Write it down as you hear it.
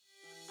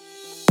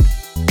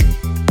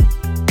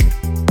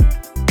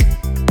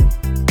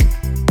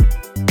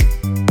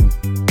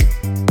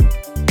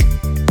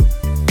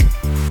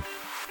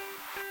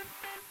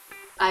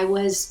I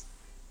was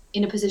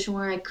in a position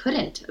where I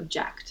couldn't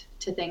object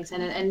to things,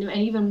 and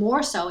even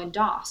more so in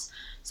DOS.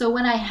 So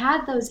when I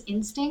had those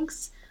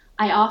instincts,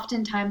 I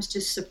oftentimes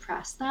just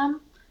suppressed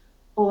them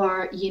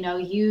or,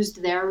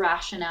 used their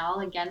rationale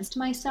against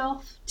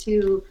myself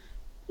to,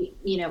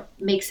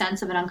 make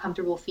sense of an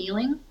uncomfortable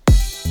feeling.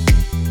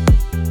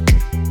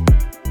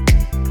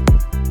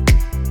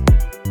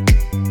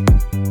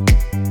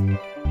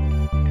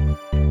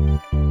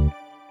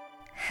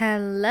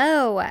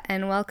 Hello,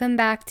 and welcome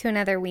back to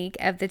another week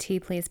of the Tea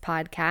Please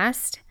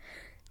podcast.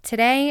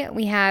 Today,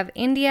 we have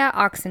India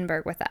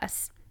Oxenberg with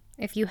us.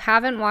 If you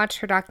haven't watched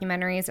her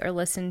documentaries or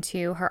listened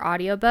to her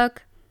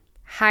audiobook,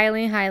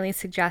 highly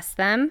suggest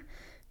them.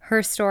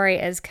 Her story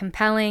is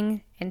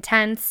compelling,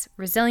 intense,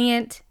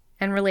 resilient,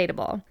 and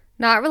relatable.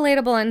 Not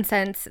relatable in the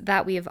sense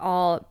that we've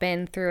all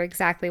been through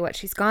exactly what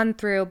she's gone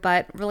through,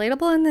 but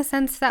relatable in the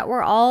sense that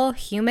we're all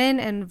human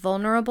and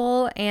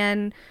vulnerable,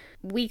 and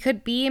we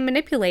could be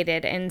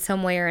manipulated in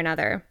some way or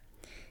another.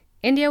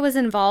 India was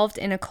involved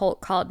in a cult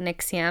called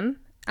NXIVM.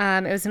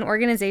 It was an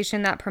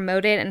organization that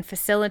promoted and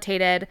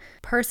facilitated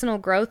personal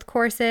growth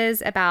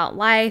courses about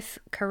life,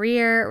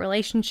 career,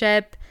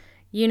 relationship,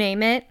 you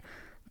name it.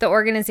 The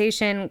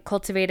organization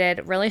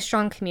cultivated really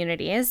strong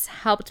communities,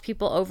 helped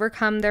people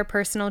overcome their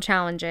personal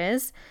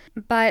challenges,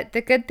 but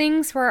the good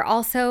things were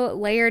also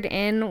layered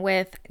in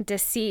with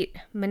deceit,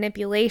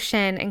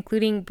 manipulation,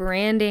 including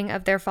branding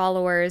of their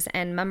followers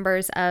and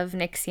members of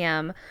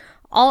NXIVM,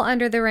 all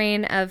under the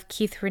reign of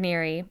Keith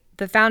Raniere,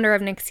 the founder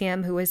of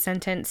NXIVM, who was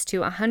sentenced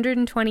to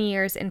 120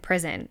 years in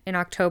prison in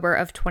October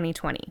of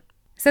 2020.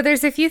 So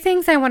there's a few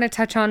things I want to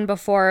touch on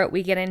before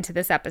we get into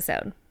this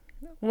episode.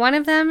 One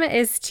of them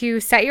is to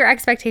set your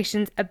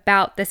expectations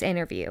about this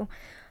interview.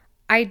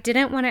 I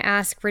didn't want to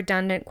ask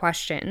redundant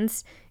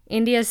questions.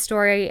 India's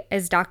story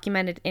is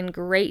documented in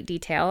great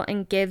detail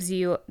and gives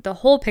you the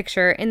whole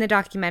picture in the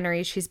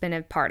documentary she's been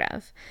a part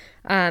of.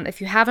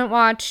 If you haven't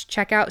watched,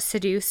 check out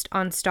Seduced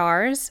on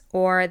Starz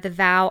or The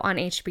Vow on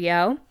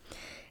HBO.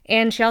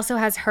 And she also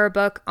has her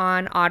book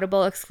on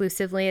Audible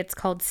exclusively. It's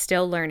called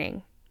Still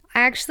Learning.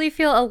 I actually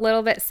feel a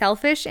little bit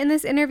selfish in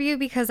this interview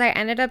because I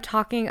ended up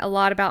talking a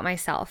lot about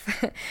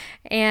myself.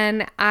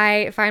 And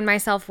I find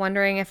myself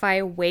wondering if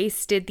I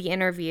wasted the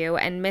interview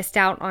and missed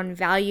out on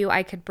value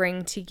I could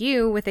bring to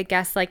you with a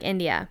guest like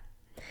India.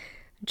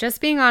 Just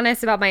being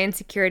honest about my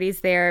insecurities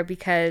there,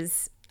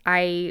 because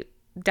it's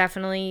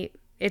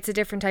a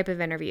different type of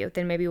interview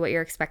than maybe what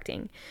you're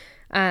expecting.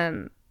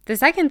 The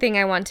second thing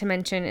I want to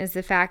mention is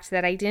the fact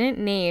that I didn't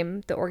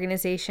name the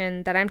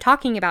organization that I'm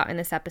talking about in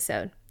this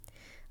episode.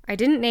 I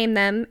didn't name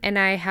them, and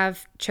I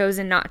have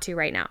chosen not to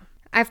right now.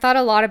 I've thought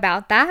a lot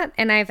about that,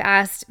 and I've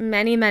asked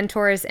many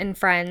mentors and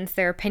friends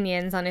their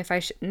opinions on if I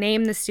should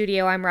name the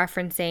studio I'm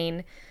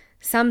referencing.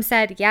 Some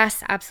said,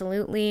 yes,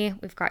 absolutely,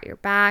 we've got your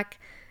back.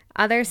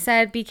 Others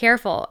said, be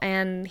careful,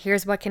 and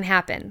here's what can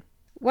happen.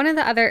 One of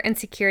the other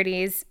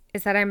insecurities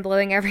is that I'm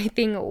blowing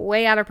everything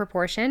way out of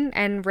proportion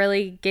and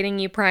really getting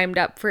you primed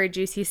up for a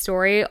juicy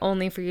story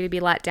only for you to be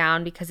let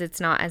down because it's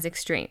not as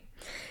extreme.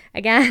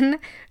 Again,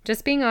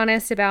 just being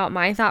honest about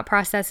my thought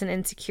process and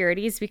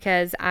insecurities,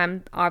 because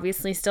I'm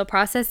obviously still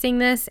processing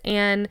this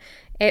and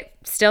it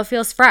still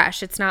feels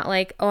fresh. It's not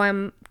like, oh,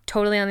 I'm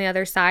totally on the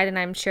other side and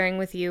I'm sharing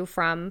with you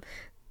from,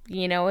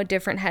 a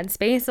different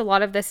headspace. A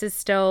lot of this is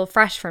still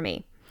fresh for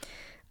me.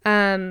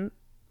 And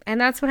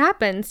that's what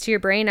happens to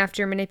your brain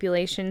after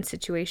manipulation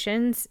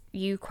situations.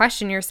 You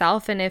question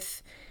yourself, and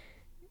if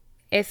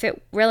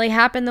it really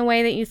happened the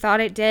way that you thought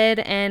it did,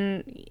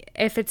 and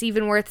if it's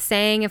even worth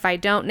saying if I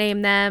don't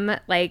name them,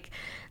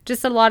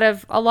 just a lot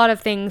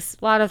of things,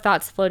 a lot of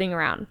thoughts floating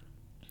around.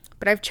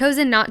 But I've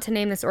chosen not to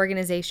name this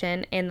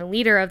organization and the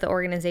leader of the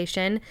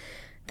organization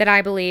that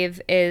I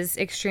believe is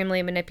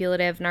extremely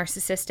manipulative,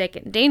 narcissistic,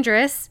 and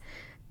dangerous,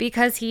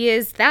 because he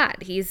is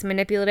that. He's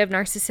manipulative,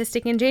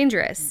 narcissistic, and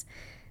dangerous.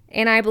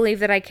 And I believe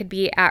that I could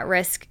be at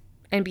risk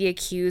and be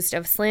accused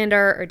of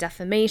slander or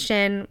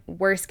defamation,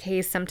 worst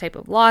case, some type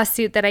of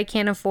lawsuit that I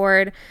can't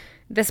afford.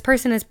 This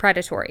person is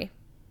predatory.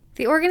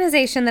 The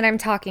organization that I'm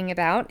talking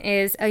about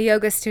is a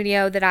yoga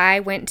studio that I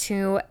went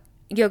to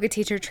yoga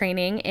teacher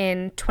training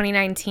in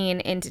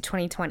 2019 into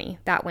 2020,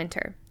 that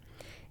winter.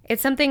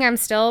 It's something I'm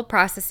still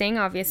processing,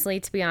 obviously,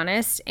 to be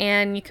honest,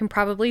 and you can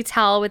probably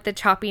tell with the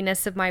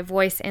choppiness of my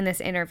voice in this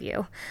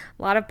interview.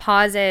 A lot of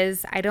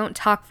pauses. I don't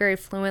talk very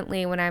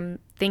fluently when I'm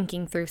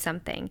thinking through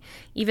something.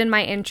 Even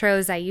my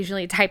intros, I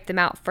usually type them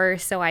out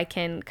first so I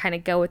can kind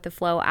of go with the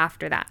flow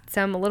after that.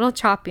 So I'm a little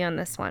choppy on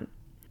this one.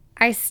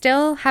 I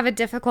still have a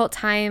difficult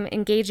time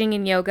engaging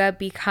in yoga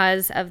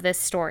because of this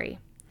story.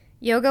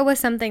 Yoga was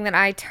something that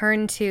I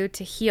turned to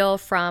heal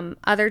from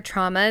other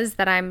traumas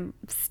that I'm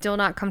still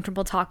not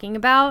comfortable talking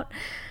about.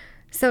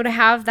 So to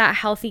have that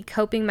healthy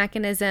coping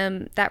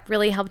mechanism that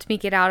really helped me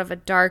get out of a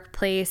dark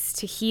place,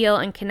 to heal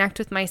and connect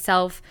with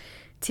myself,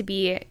 to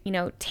be,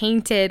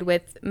 tainted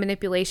with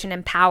manipulation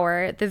and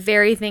power, the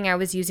very thing I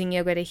was using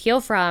yoga to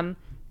heal from,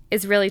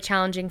 is really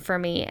challenging for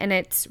me, and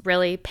it's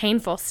really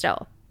painful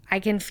still. I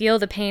can feel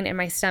the pain in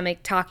my stomach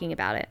talking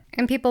about it.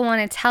 And people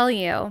want to tell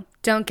you,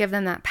 don't give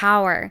them that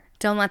power.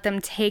 Don't let them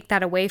take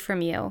that away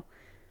from you.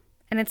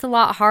 And it's a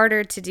lot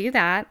harder to do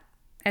that.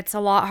 It's a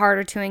lot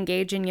harder to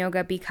engage in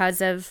yoga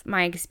because of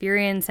my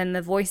experience and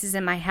the voices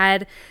in my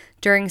head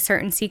during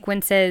certain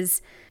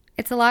sequences.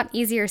 It's a lot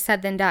easier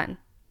said than done.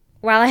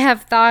 While I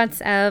have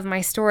thoughts of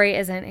my story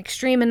isn't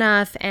extreme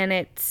enough and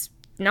it's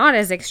not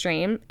as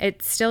extreme,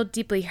 it still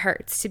deeply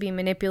hurts to be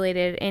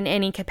manipulated in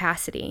any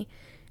capacity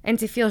and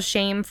to feel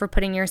shame for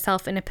putting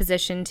yourself in a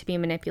position to be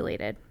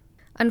manipulated.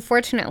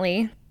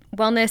 Unfortunately,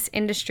 wellness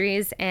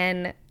industries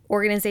and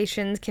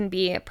organizations can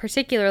be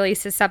particularly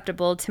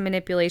susceptible to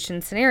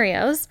manipulation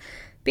scenarios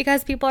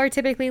because people are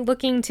typically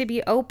looking to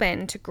be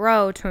open, to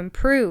grow, to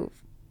improve.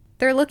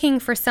 They're looking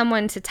for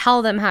someone to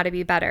tell them how to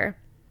be better.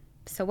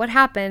 So what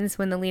happens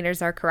when the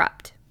leaders are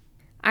corrupt?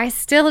 I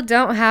still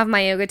don't have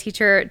my yoga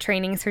teacher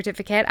training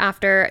certificate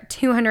after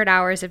 200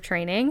 hours of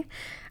training.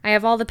 I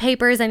have all the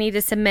papers I need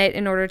to submit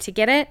in order to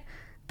get it,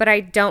 but I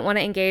don't want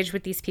to engage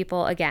with these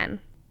people again.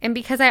 And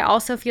because I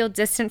also feel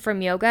distant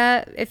from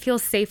yoga, it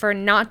feels safer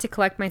not to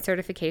collect my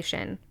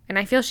certification. And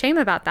I feel shame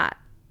about that,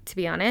 to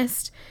be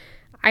honest.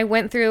 I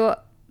went through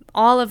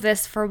all of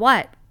this for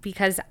what?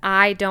 Because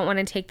I don't want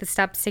to take the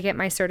steps to get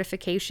my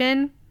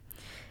certification.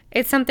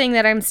 It's something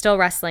that I'm still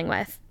wrestling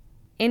with.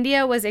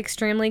 India was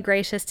extremely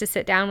gracious to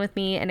sit down with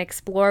me and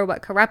explore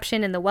what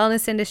corruption in the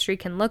wellness industry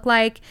can look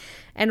like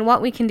and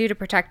what we can do to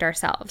protect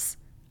ourselves.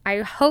 I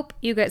hope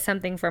you get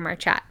something from our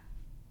chat.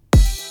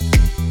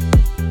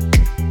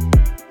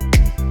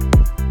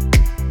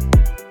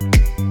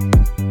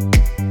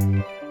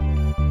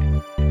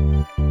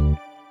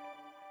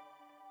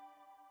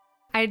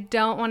 I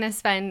don't want to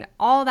spend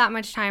all that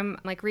much time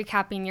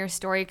recapping your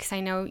story because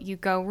I know you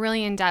go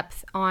really in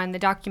depth on the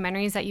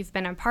documentaries that you've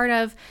been a part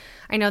of.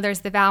 I know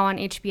there's The Vow on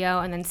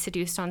HBO and then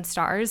Seduced on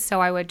Stars.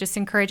 So I would just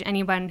encourage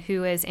anyone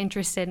who is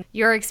interested in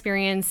your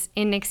experience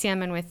in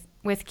NXIVM and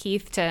with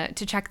Keith to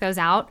check those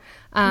out.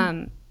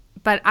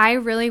 But I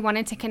really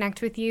wanted to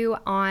connect with you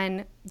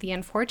on the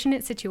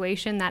unfortunate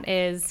situation that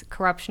is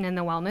corruption in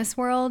the wellness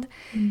world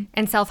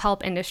and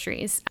self-help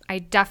industries. I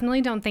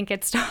definitely don't think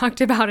it's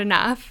talked about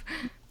enough.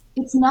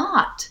 It's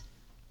not.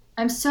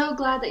 I'm so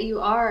glad that you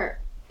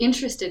are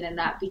interested in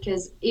that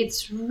because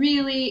it's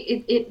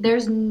really,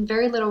 there's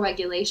very little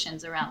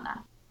regulations around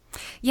that.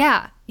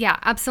 Yeah,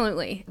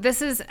 absolutely.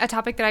 This is a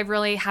topic that I've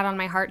really had on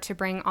my heart to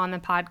bring on the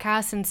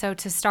podcast. And so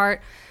to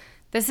start,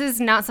 this is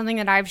not something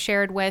that I've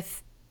shared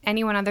with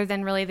anyone other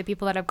than really the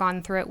people that have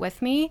gone through it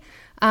with me.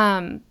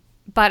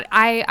 But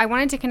I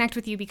wanted to connect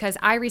with you because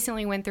I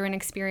recently went through an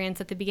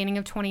experience at the beginning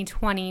of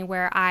 2020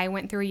 where I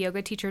went through a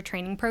yoga teacher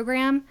training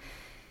program.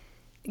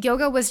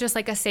 Yoga was just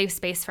a safe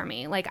space for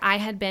me. I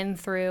had been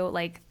through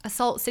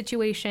assault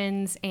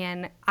situations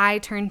and I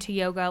turned to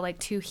yoga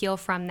to heal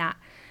from that.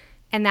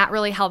 And that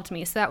really helped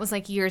me. So that was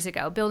years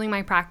ago, building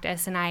my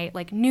practice. And I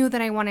knew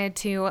that I wanted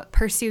to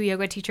pursue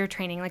yoga teacher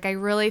training. I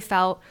really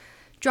felt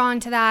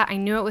drawn to that. I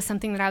knew it was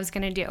something that I was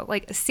going to do,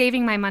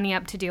 saving my money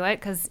up to do it.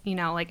 Cause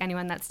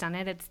anyone that's done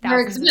it, it's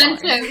thousands of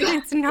dollars.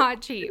 It's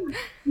not cheap.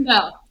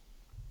 No.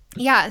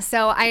 Yeah.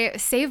 So I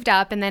saved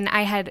up and then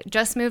I had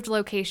just moved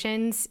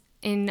locations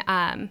in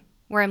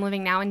where I'm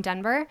living now in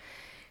Denver.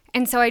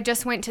 And so I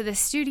just went to the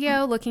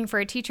studio looking for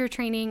a teacher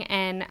training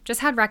and just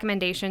had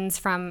recommendations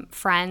from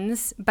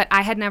friends, but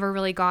I had never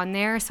really gone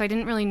there. So I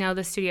didn't really know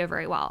the studio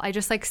very well. I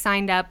just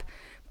signed up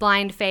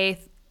blind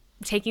faith,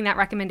 taking that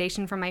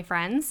recommendation from my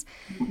friends.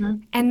 Mm-hmm.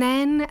 And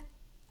then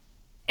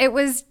it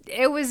was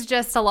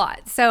just a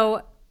lot.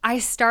 So I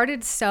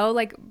started so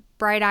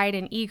bright-eyed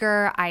and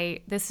eager.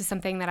 This is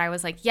something that I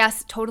was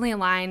yes, totally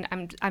aligned.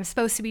 I'm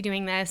supposed to be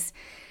doing this.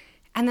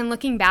 And then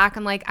looking back,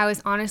 I'm I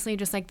was honestly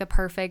just the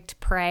perfect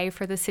prey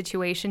for the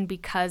situation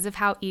because of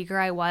how eager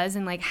I was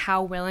and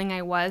how willing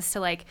I was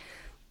to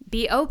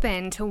be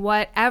open to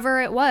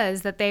whatever it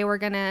was that they were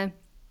going to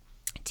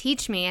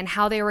teach me and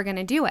how they were going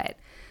to do it.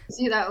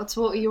 See, that's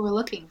what you were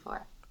looking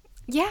for.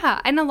 Yeah.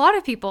 And a lot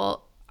of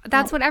people,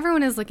 that's what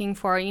everyone is looking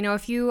for.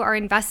 If you are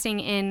investing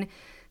in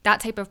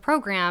that type of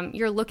program,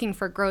 you're looking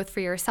for growth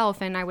for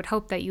yourself. And I would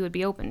hope that you would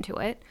be open to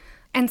it.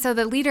 And so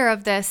the leader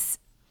of this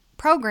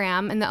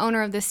program and the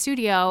owner of the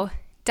studio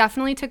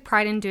definitely took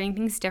pride in doing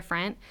things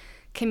different.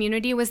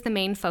 Community was the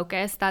main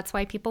focus. That's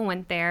why people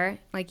went there.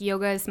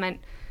 Yoga is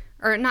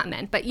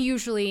but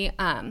usually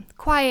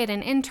quiet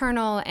and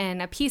internal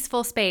and a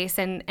peaceful space.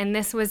 And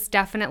this was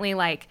definitely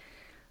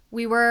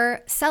we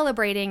were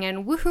celebrating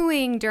and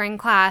woohooing during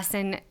class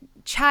and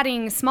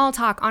chatting small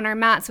talk on our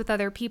mats with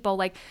other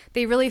people.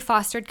 They really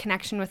fostered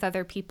connection with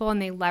other people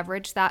and they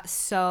leveraged that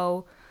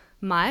so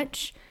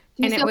much.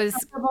 Do you feel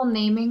comfortable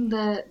naming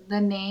the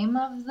name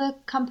of the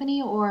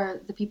company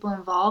or the people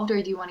involved,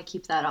 or do you want to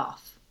keep that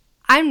off?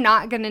 I'm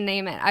not going to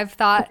name it. I've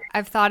thought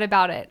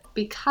about it.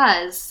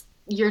 Because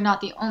you're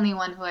not the only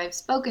one who I've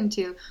spoken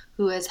to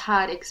who has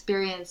had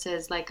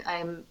experiences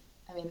I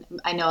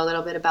know a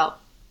little bit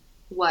about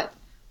what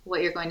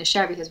you're going to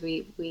share because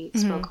we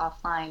spoke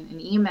offline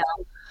in email,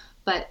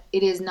 but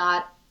it is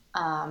not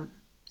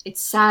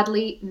it's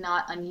sadly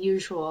not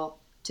unusual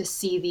to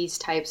see these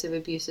types of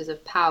abuses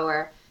of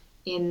power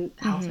in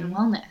health and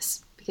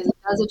wellness because it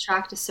does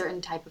attract a certain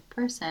type of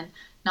person.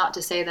 Not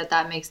to say that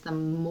that makes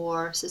them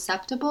more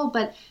susceptible,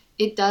 but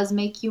it does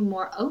make you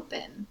more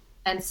open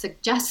and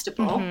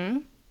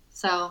suggestible.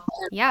 So,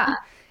 Yeah.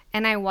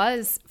 And I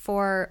was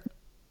for,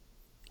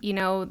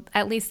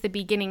 at least the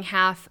beginning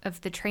half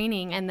of the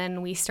training. And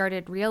then we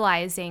started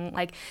realizing,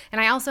 like,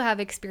 and I also have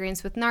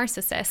experience with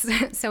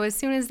narcissists. So as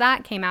soon as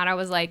that came out, I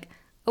was like,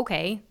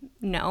 okay,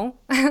 no.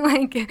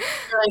 Like,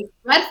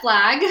 red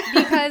flag.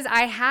 because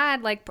I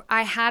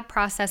had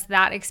processed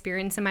that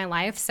experience in my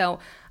life. So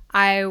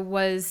I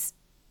was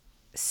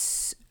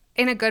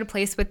in a good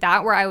place with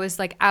that where I was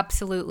like,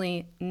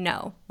 absolutely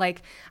no.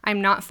 Like, I'm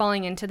not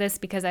falling into this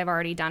because I've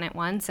already done it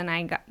once and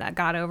I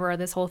got over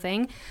this whole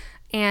thing.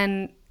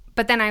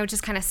 But then I was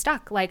just kind of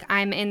stuck. Like,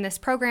 I'm in this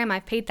program,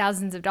 I've paid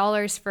thousands of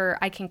dollars for,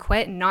 I can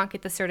quit and not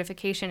get the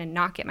certification and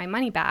not get my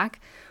money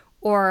back,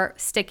 or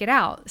stick it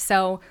out.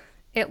 So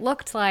it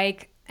looked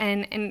like,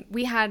 and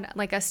we had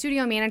like a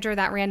studio manager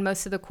that ran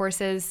most of the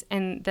courses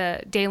and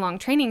the day-long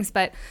trainings,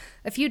 but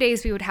a few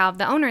days we would have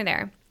the owner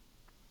there.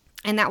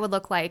 And that would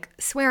look like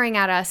swearing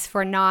at us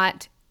for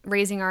not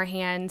raising our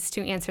hands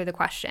to answer the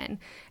question,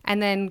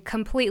 and then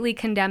completely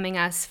condemning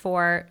us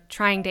for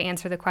trying to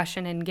answer the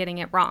question and getting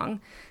it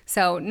wrong.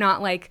 So not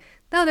like,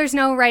 no, there's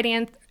no right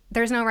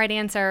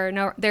answer.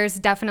 No, there's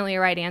definitely a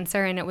right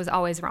answer, and it was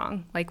always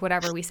wrong, like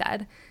whatever we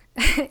said.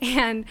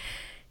 And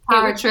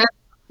Power trip.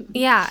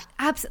 Yeah,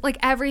 like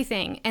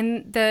everything.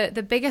 And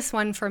the biggest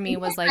one for me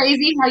was like,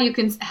 crazy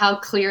how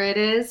clear it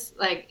is,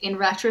 like in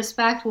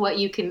retrospect, what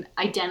you can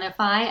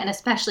identify, and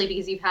especially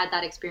because you've had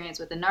that experience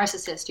with a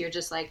narcissist, you're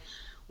just like,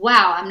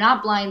 wow, I'm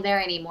not blind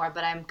there anymore,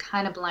 but I'm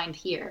kind of blind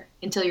here,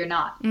 until you're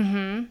not.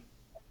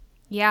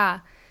 Yeah.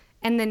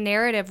 And the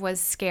narrative was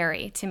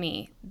scary to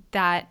me,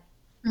 that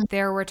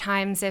there were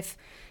times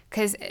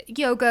because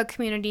yoga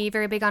community,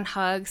 very big on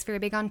hugs, very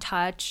big on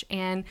touch.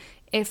 And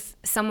if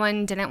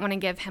someone didn't want to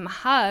give him a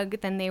hug,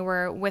 then they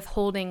were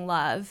withholding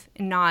love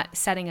and not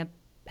setting a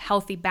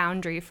healthy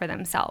boundary for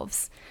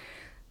themselves.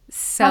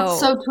 So that's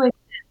so twisted.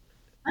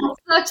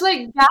 That's such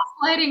like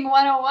gaslighting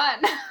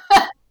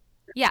 101.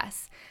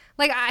 Yes.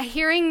 Like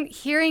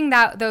hearing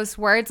those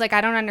words, like I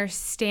don't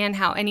understand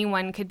how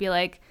anyone could be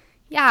like,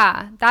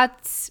 yeah,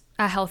 that's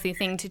a healthy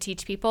thing to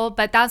teach people,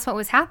 but that's what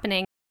was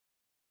happening.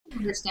 I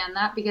understand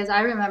that because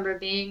I remember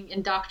being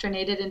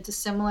indoctrinated into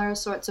similar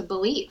sorts of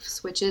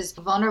beliefs, which is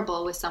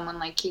vulnerable with someone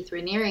like Keith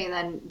Raniere,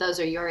 then those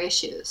are your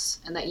issues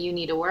and that you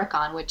need to work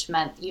on, which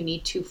meant you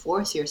need to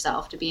force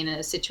yourself to be in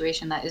a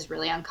situation that is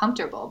really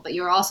uncomfortable. But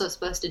you're also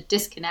supposed to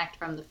disconnect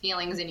from the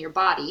feelings in your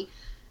body.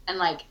 And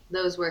like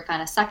those were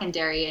kind of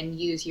secondary, and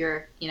use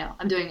your,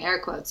 I'm doing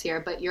air quotes here,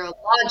 but your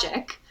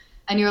logic,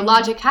 and your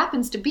logic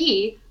happens to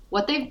be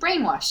what they've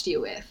brainwashed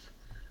you with.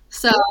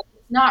 So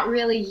it's not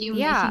really you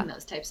making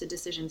those types of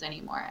decisions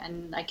anymore.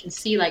 And I can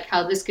see like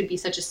how this could be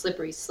such a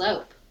slippery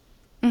slope.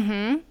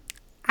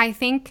 I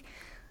think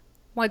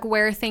like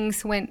where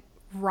things went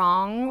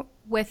wrong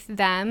with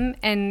them,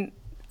 and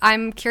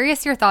I'm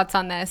curious your thoughts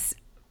on this,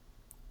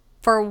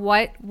 for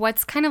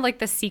what's kind of like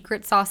the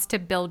secret sauce to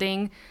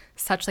building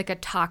such like a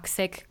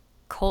toxic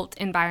cult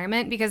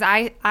environment. Because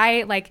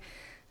I like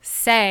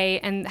say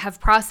and have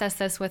processed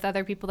this with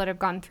other people that have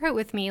gone through it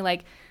with me,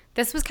 like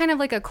this was kind of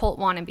like a cult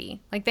wannabe.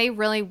 Like they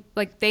really,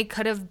 like they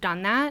could have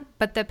done that,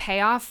 but the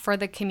payoff for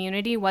the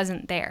community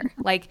wasn't there.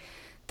 Like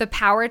the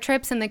power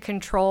trips and the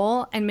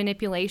control and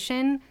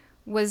manipulation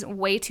was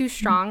way too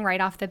strong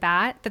right off the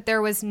bat, that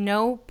there was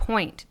no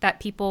point that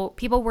people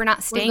were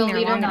not staying there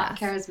long enough. Was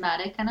the leader not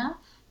charismatic enough?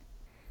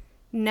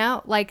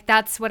 No, like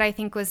that's what I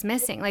think was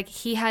missing. Like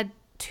he had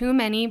too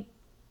many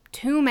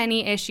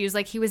issues.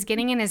 Like he was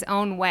getting in his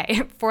own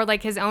way for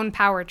like his own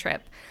power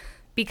trip,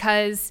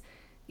 because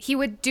he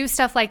would do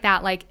stuff like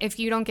that. Like if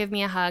you don't give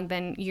me a hug,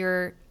 then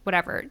you're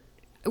whatever,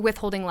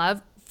 withholding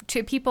love,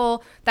 to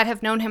people that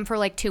have known him for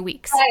like 2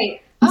 weeks.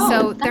 Right.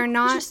 So they're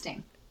not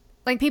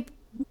like people.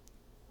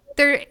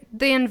 The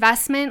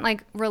investment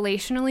like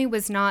relationally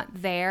was not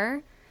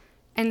there,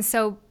 and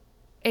so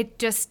it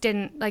just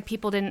didn't, like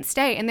people didn't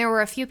stay. And there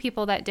were a few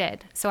people that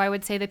did. So I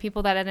would say the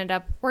people that ended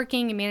up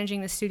working and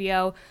managing the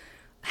studio,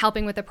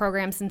 helping with the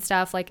programs and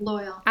stuff, like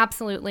loyal.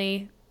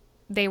 Absolutely.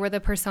 They were the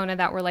persona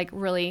that were like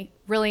really,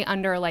 really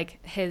under like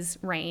his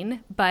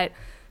reign. But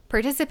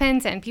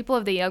participants and people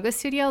of the yoga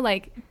studio,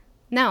 like,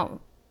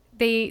 no,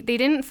 they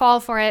didn't fall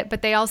for it,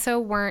 but they also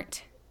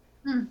weren't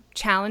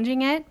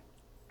challenging it.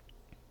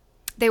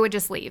 They would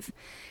just leave.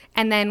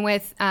 And then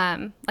with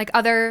like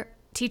other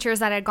teachers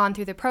that had gone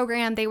through the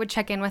program, they would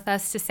check in with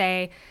us to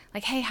say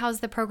like, hey,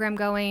 how's the program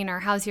going? Or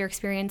how's your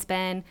experience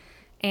been?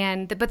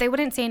 But they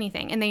wouldn't say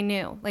anything. And they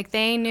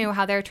knew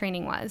how their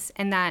training was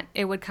and that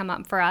it would come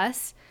up for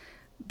us,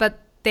 but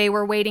they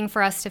were waiting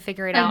for us to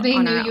figure it out. They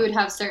knew you would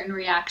have certain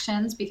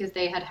reactions because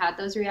they had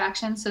those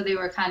reactions. So they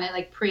were kind of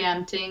like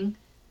preempting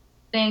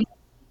things.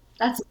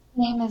 That's the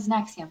same as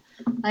NXIVM.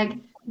 Like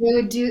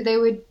they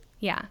would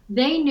Yeah.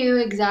 They knew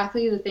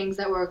exactly the things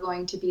that were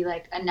going to be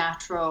like a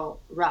natural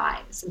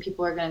rise, and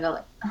people are going to go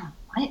like, oh,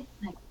 what?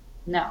 Like,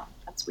 no,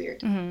 that's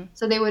weird. Mm-hmm.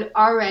 So they would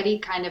already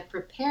kind of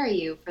prepare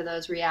you for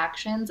those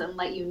reactions and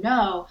let you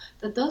know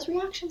that those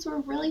reactions were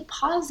really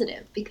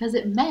positive, because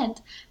it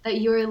meant that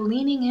you were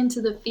leaning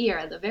into the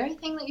fear, the very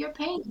thing that you're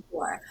paying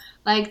for.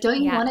 Like,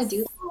 don't you want to do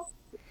Yes.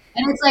 that?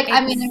 And it's like,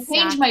 I mean, I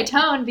changed my Exactly.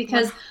 tone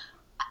because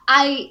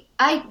I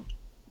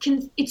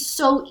can, it's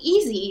so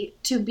easy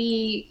to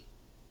be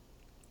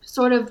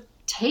sort of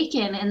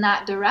taken in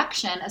that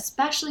direction,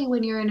 especially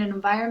when you're in an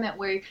environment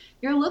where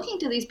you're looking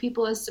to these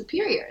people as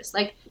superiors.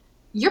 Like,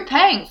 you're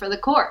paying for the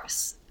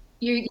course.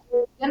 You're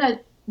gonna,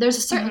 there's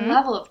a certain Mm-hmm.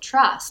 level of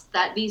trust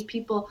that these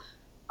people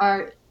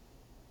are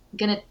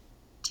gonna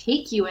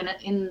take you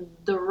in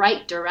the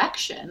right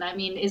direction. I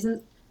mean,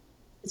 isn't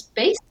it's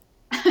basic?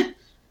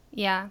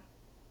 Yeah.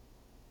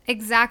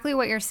 Exactly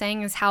what you're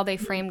saying is how they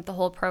framed the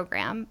whole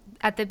program.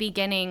 At the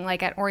beginning,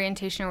 like at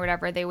orientation or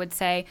whatever, they would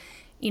say,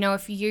 you know,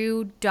 if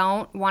you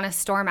don't want to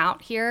storm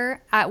out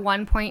here at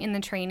one point in the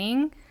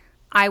training,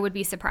 I would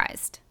be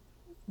surprised,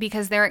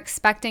 because they're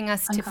expecting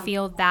us to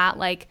feel Uncomfortable. that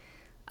like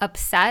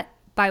upset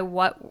by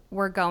what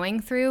we're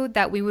going through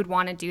that we would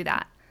want to do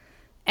that.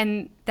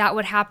 And that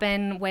would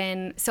happen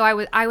when, so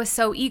I was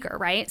so eager,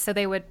 right? So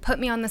they would put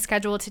me on the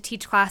schedule to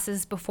teach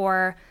classes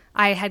before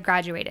I had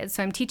graduated.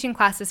 So I'm teaching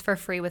classes for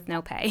free with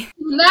no pay.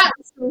 That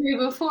story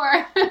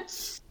before.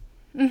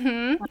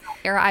 Mm-hmm.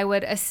 Or I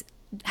would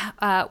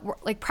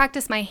like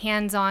practice my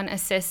hands-on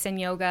assists in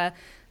yoga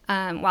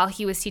while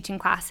he was teaching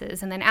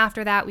classes. And then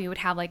after that, we would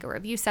have like a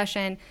review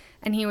session,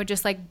 and he would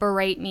just like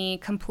berate me,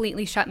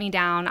 completely shut me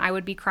down. I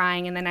would be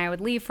crying, and then I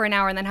would leave for an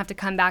hour and then have to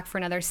come back for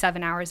another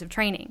 7 hours of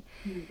training.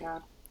 Oh my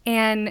God.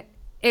 And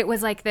it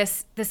was like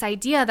this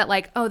idea that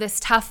like, oh, this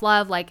tough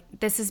love, like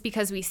this is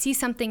because we see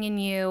something in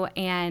you,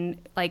 and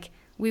like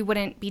we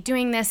wouldn't be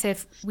doing this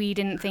if we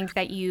didn't think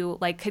that you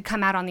like could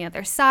come out on the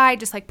other side,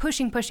 just like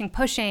pushing.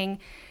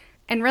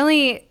 And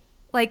really,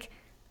 like,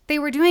 they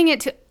were doing it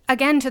to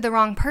the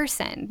wrong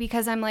person,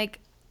 because I'm like,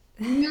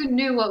 You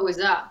knew what was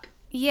up.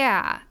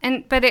 yeah.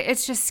 But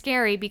it's just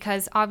scary,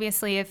 because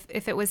obviously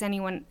if it was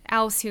anyone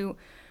else who,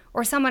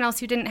 or someone else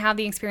who didn't have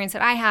the experience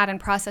that I had and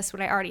processed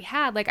what I already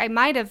had, like I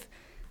might have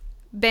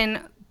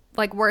been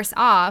like worse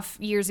off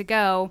years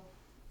ago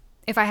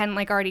if I hadn't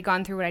like already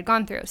gone through what I'd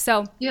gone through.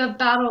 So You have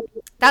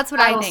that's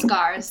what I battle think.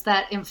 scars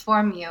that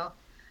inform you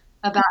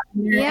about,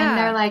 and they're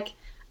Yeah. like,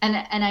 and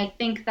I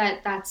think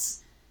that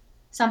that's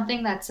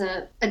something that's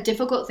a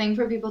difficult thing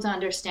for people to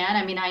understand.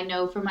 I mean, I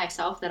know for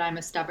myself that I'm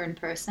a stubborn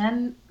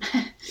person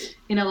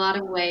in a lot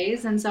of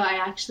ways, and so I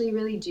actually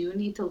really do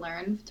need to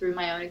learn through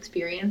my own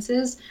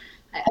experiences.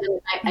 I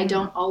Mhm.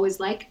 don't always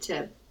like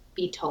to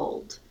be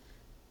told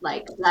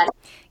like that.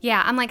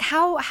 Yeah, I'm like,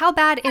 how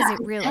bad is it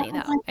And really I'm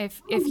though? like,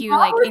 If you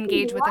why like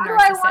engage with why a do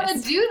I want to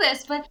narcissist? do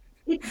this? But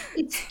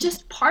it's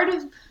just part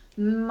of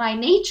my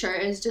nature,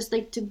 is just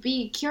like to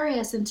be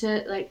curious and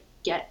to like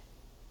get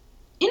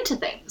into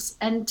things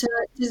and to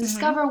Mhm.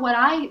 discover what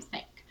I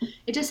think.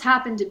 It just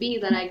happened to be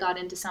that I got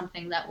into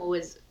something that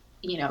was,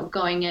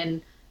 going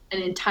in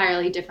an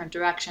entirely different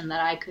direction that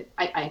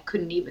I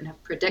couldn't even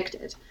have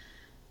predicted.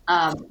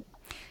 But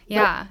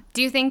Yeah.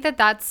 Do you think that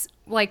that's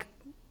like,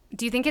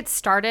 do you think it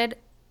started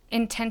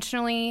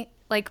intentionally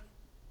like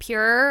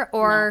pure, no.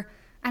 or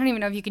I don't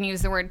even know if you can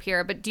use the word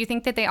pure, but do you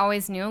think that they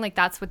always knew like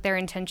that's what their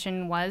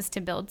intention was,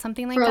 to build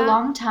something For like a that?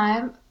 long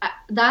time,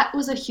 that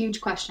was a huge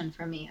question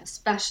for me,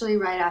 especially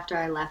right after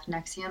I left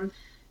Nexium,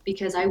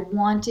 because I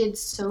wanted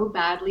so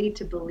badly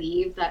to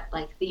believe that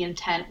like the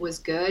intent was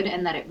good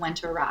and that it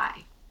went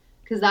awry.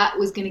 Because that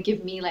was going to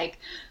give me like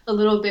a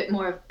little bit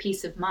more of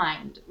peace of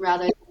mind,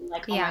 rather than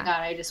like, oh my Yeah.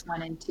 God, I just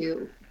went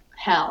into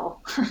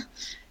hell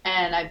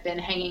and I've been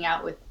hanging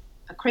out with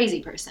a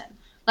crazy person.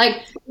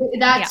 Like, Yeah.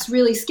 that's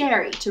really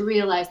scary to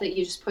realize that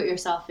you just put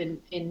yourself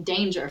in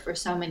danger for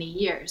so many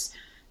years.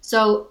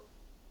 So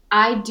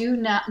I do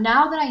now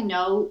that I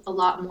know a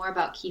lot more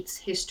about Keith's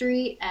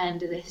history and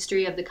the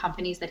history of the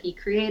companies that he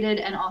created,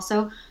 and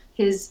also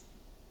his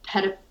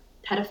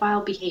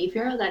pedophile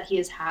behavior that he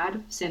has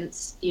had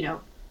since,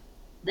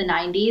 the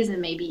 90s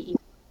and maybe even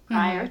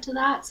prior Mhm. to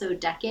that, so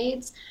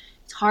decades.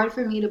 It's hard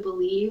for me to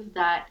believe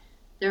that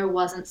there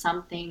wasn't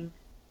something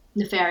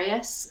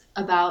nefarious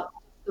about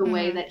the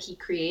way Mhm. that he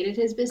created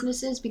his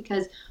businesses,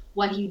 because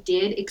what he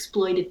did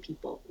exploited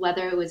people,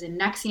 whether it was in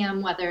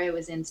Nexium, whether it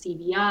was in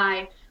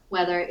CBI,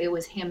 whether it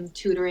was him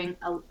tutoring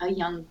a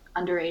young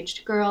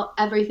underage girl.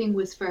 Everything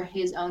was for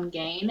his own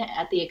gain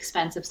at the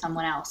expense of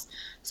someone else.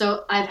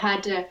 So I've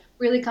had to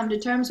really come to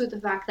terms with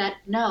the fact that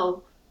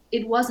no,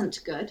 it wasn't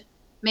good.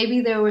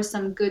 Maybe there were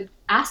some good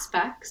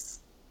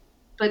aspects,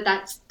 but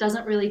that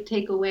doesn't really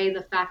take away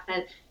the fact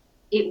that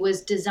it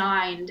was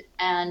designed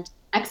and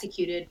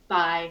executed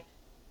by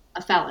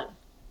a felon.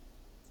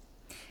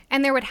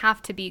 And there would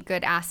have to be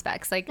good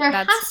aspects. Like There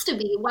that's, has to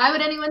be. Why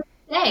would anyone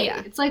stay?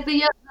 yeah. It's like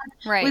with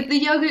Right. the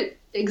yoga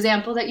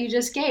example that you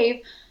just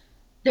gave.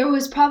 there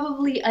was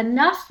probably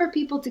enough for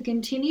people to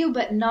continue,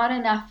 but not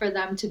enough for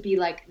them to be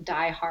like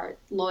diehard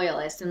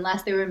loyalists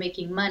unless they were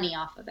making money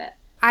off of it.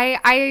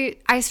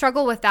 I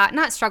struggle with that.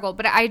 Not struggle,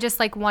 but I just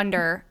like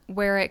wonder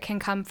where it can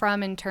come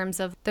from in terms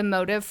of the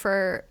motive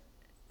for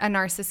a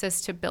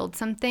narcissist to build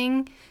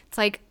something. It's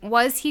like,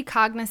 was he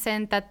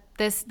cognizant that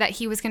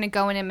he was going to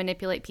go in and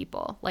manipulate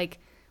people? Like,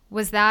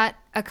 was that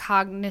a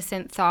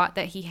cognizant thought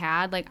that he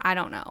had? Like, I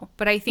don't know.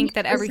 But I think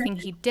that everything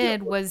he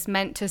did was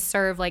meant to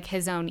serve like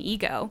his own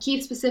ego.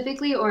 Keith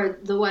specifically, or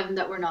the one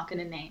that we're not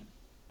going to name?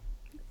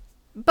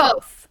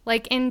 Both,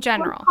 like in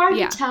general. It's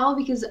hard to tell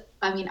because,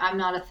 I mean, I'm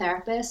not a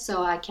therapist,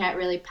 so I can't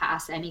really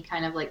pass any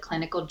kind of like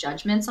clinical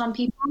judgments on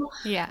people.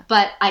 Yeah.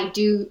 But I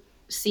do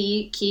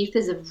see Keith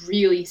as a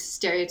really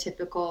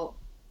stereotypical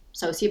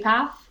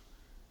sociopath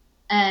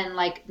and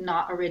like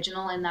not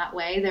original in that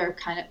way.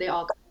 They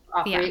all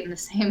operate in the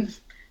same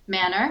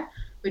manner,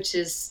 which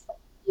is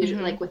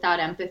usually like without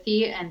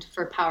empathy and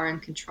for power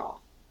and control.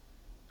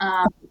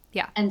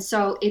 And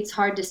so it's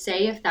hard to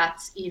say if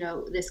that's,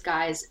 this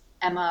guy's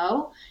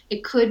MO.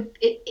 It can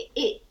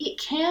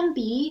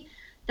be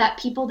that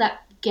people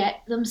that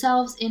get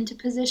themselves into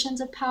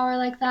positions of power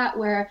like that,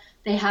 where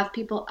they have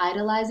people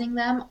idolizing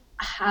them,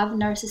 have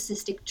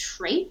narcissistic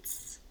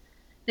traits.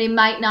 They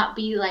might not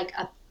be like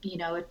a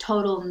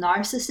total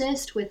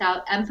narcissist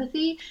without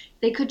empathy.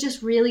 They could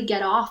just really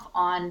get off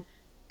on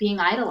being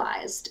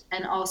idolized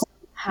and also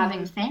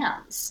having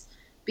fans,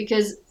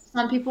 because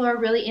some people are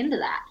really into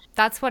that.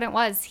 That's what it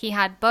was. He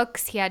had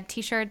books, he had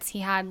t-shirts, he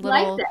had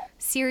little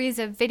series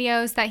of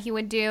videos that he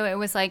would do. It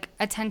was like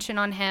attention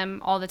on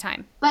him all the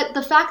time. But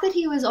the fact that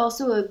he was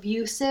also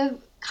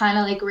abusive kind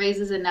of like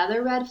raises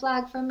another red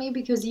flag for me,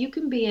 because you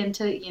can be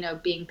into,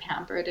 being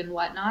pampered and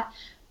whatnot,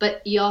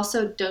 but you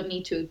also don't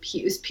need to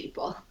abuse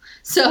people.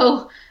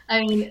 So,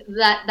 I mean,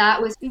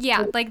 that was...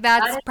 Yeah, like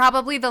that's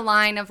probably the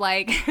line of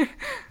like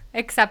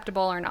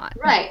acceptable or not.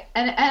 Right.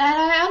 And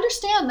I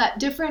understand that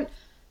different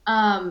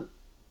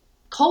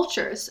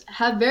cultures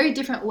have very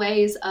different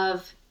ways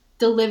of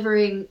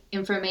delivering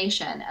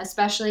information,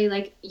 especially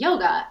like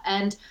yoga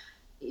and,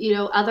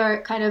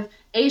 other kind of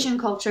Asian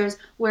cultures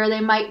where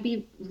they might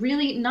be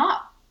really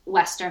not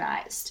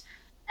westernized.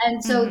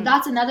 And so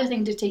that's another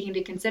thing to take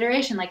into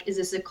consideration. Like, is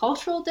this a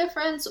cultural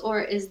difference,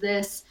 or is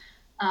this,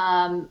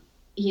 a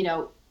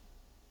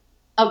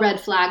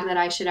red flag that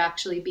I should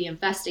actually be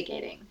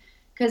investigating?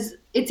 Because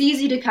it's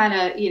easy to kind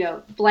of,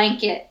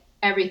 blanket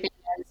everything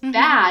as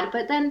bad,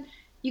 but then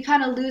you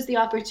kind of lose the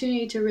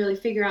opportunity to really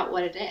figure out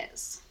what it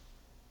is.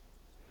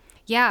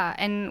 Yeah,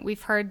 and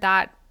we've heard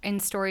that in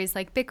stories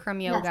like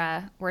Bikram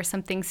yoga, where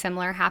something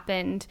similar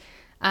happened.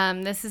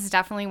 This is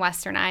definitely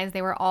westernized.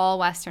 They were all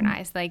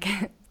westernized, like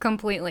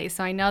completely.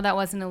 So I know that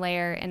wasn't a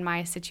layer in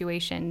my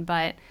situation,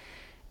 but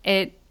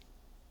it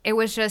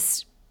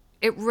was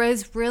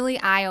really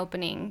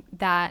eye-opening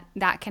that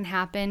can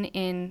happen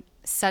in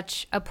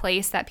such a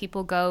place that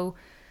people go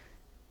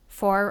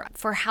for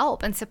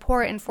help and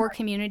support and for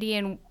community,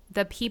 and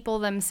the people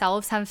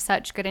themselves have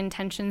such good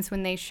intentions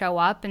when they show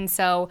up. And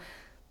so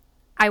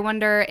I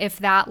wonder if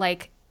that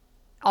like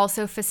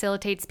also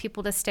facilitates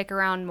people to stick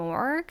around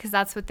more, because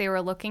that's what they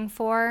were looking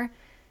for.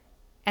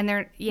 And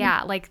they're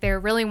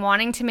really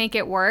wanting to make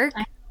it work.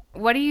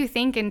 What do you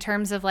think in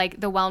terms of like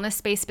the wellness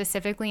space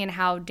specifically, and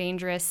how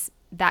dangerous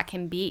that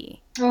can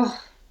be? Oh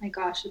my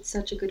gosh, it's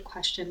such a good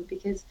question,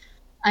 because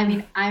I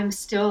mean, I'm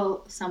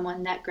still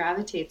someone that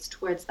gravitates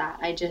towards that.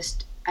 I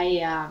just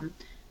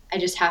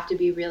have to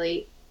be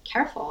really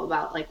careful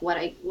about like what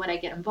I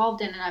get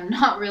involved in, and I'm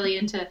not really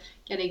into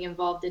getting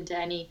involved into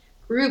any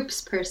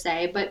groups per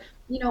se, but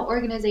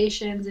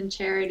organizations and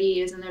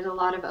charities, and there's a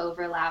lot of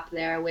overlap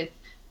there with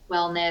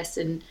wellness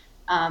and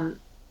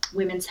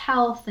women's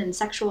health and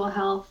sexual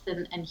health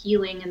and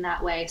healing in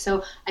that way.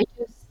 So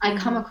I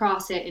come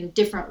across it in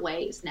different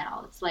ways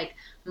now. It's like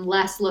I'm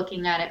less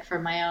looking at it for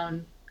my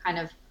own kind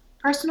of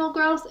personal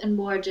growth and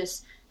more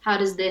just how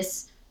does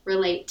this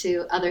relate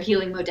to other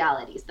healing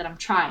modalities that I'm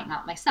trying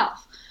out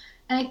myself.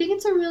 And I think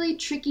it's a really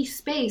tricky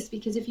space,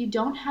 because if you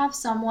don't have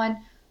someone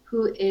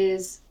who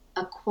is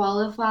a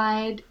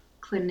qualified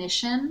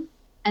clinician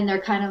and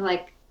they're kind of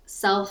like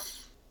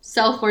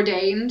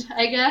self-ordained,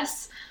 I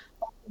guess,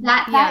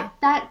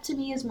 that to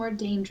me is more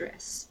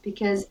dangerous,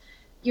 because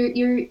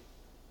you're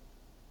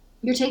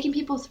taking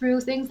people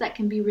through things that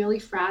can be really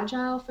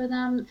fragile for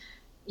them.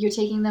 You're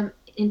taking them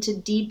into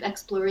deep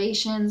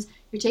explorations.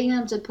 You're taking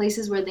them to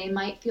places where they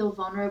might feel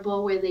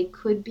vulnerable, where they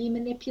could be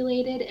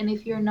manipulated. And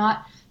if you're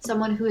not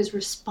someone who is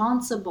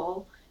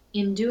responsible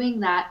in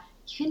doing that,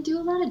 you can do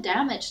a lot of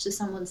damage to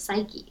someone's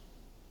psyche.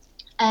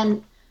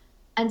 And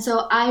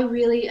so I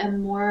really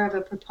am more of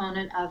a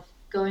proponent of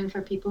going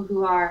for people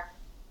who are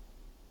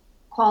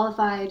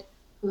qualified,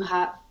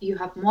 you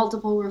have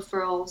multiple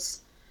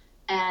referrals,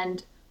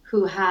 and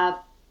who have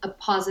a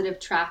positive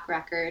track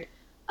record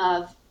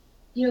of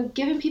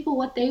giving people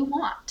what they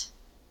want.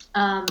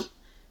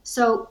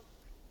 So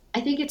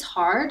I think it's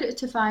hard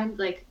to find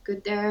like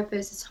good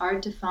therapists. It's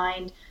hard to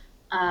find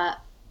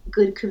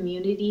good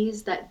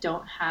communities that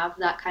don't have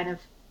that kind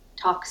of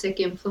toxic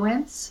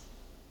influence.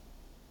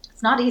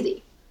 It's not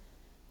easy.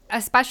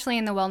 Especially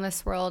in the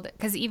wellness world,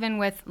 because even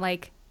with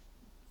like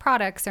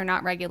products are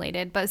not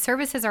regulated, but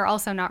services are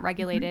also not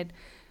regulated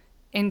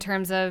in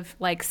terms of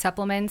like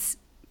supplements.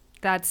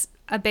 That's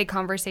a big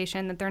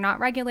conversation, that they're not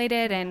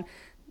regulated and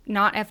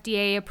not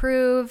FDA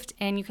approved,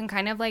 and you can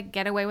kind of like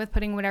get away with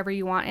putting whatever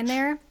you want in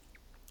there.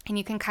 And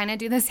you can kind of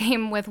do the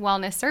same with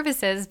wellness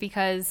services,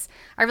 because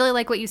I really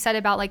like what you said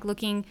about like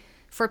looking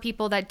for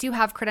people that do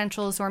have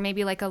credentials, or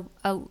maybe like a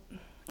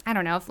I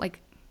don't know, if like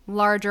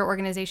larger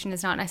organization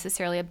is not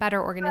necessarily a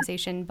better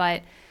organization,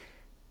 but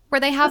where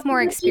they have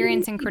more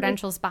experience and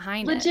credentials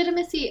behind it.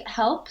 Legitimacy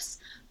helps,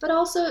 but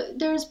also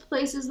there's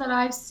places that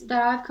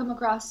I've come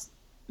across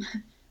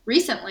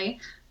recently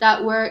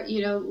that were,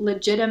 you know,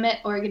 legitimate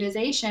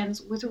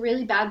organizations with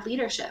really bad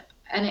leadership,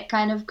 and it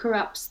kind of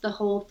corrupts the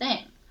whole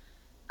thing.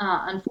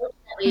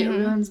 Unfortunately, it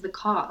ruins the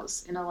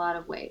cause in a lot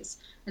of ways.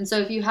 And so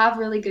if you have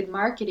really good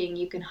marketing,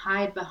 you can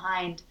hide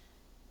behind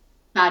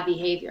bad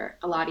behavior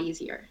a lot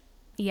easier.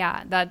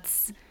 Yeah,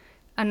 that's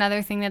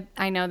another thing that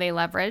I know they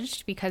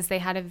leveraged, because they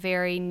had a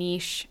very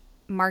niche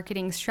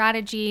marketing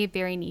strategy,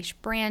 very niche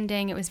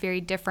branding. It was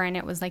very different.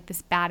 It was like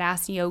this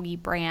badass yogi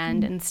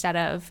brand instead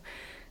of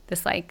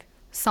this like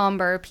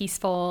somber,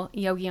 peaceful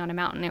yogi on a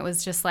mountain. It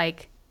was just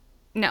like,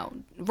 no,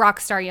 rock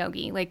star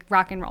yogi, like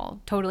rock and roll,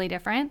 totally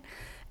different.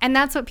 And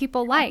that's what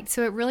people liked.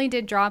 So it really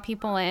did draw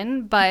people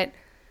in. But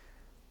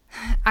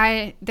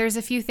there's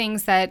a few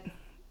things that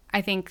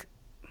I think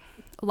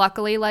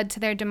luckily led to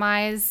their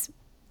demise.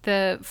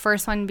 The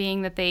first one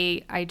being that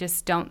I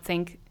just don't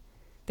think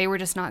they were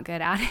just not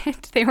good at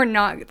it. They were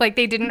not, like,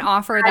 they didn't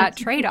offer that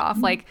trade-off.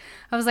 Like,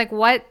 I was like,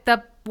 what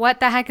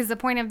the heck is the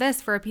point of this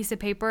for a piece of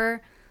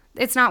paper?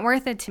 It's not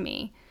worth it to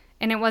me.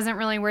 And it wasn't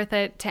really worth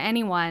it to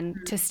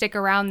anyone to stick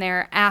around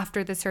there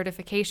after the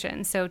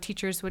certification. So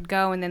teachers would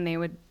go and then they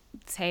would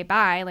say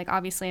bye. Like,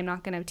 obviously I'm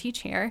not going to teach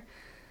here.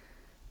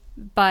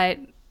 But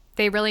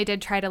they really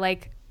did try to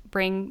like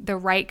bring the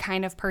right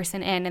kind of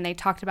person in, and they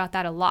talked about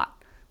that a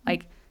lot.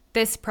 Like,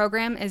 this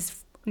program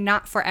is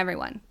not for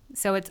everyone.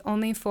 So it's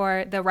only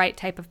for the right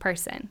type of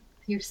person.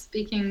 You're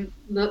speaking,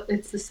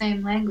 it's the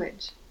same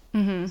language.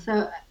 Mm-hmm.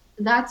 So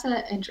that's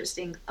an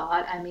interesting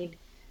thought. I mean,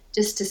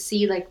 just to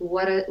see like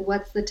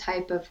what's the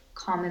type of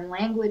common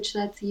language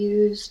that's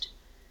used,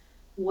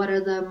 what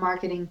are the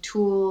marketing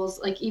tools,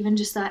 like even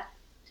just that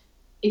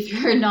if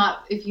you're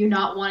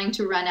not wanting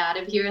to run out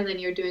of here, then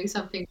you're doing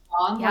something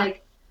wrong. Yeah.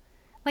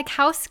 Like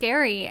how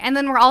scary. And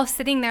then we're all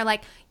sitting there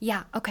like,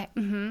 yeah, okay,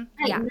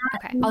 yeah,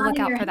 okay, I'll look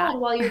out for that.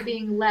 While you're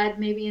being led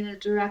maybe in a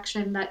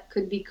direction that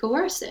could be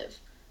coercive.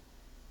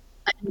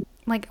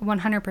 Like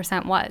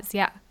 100% was,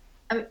 yeah.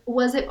 I mean,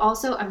 was it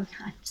also, I'm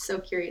so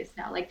curious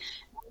now, like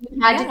you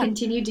had to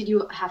continue, did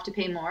you have to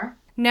pay more?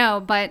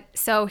 No, but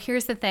so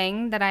here's the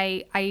thing that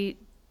I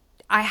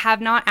have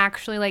not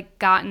actually like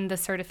gotten the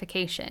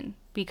certification,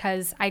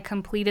 because I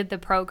completed the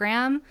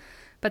program,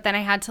 but then I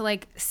had to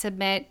like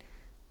submit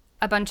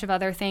a bunch of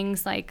other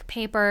things like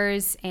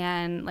papers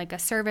and like a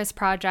service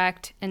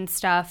project and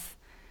stuff.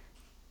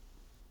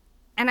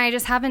 And I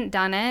just haven't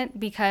done it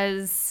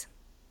because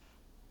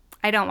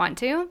I don't want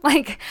to.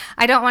 Like,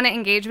 I don't want to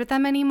engage with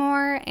them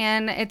anymore.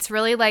 And it's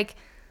really like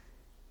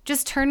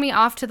just turned me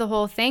off to the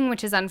whole thing,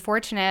 which is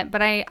unfortunate,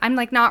 but I'm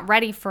like not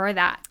ready for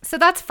that. So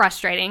that's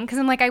frustrating, because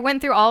I'm like, I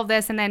went through all of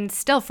this and then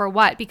still for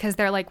what? Because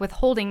they're like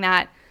withholding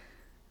that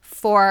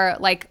for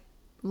like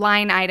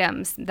line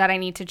items that I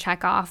need to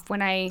check off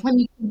when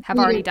you have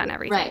already done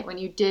everything. Right, when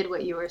you did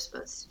what you were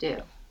supposed to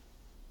do.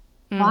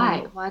 Mm-hmm.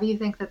 Why? Why do you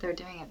think that they're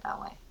doing it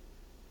that way?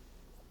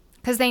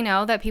 Because they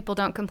know that people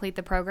don't complete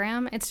the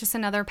program. It's just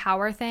another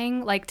power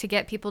thing, like to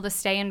get people to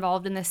stay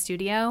involved in the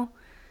studio.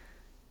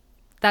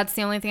 That's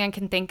the only thing I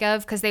can think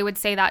of, because they would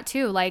say that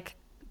too. Like,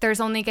 there's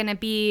only going to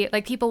be,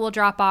 like, people will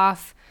drop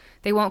off.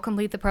 They won't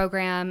complete the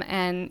program.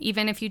 And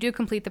even if you do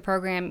complete the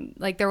program,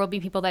 like, there will be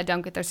people that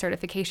don't get their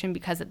certification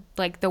because of,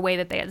 like, the way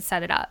that they had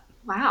set it up.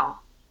 Wow.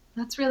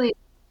 That's really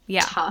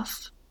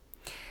tough.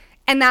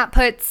 And that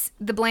puts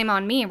the blame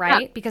on me,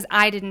 right? Yeah. Because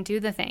I didn't do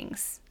the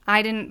things.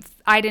 I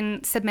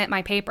didn't submit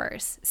my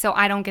papers, so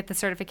I don't get the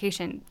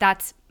certification.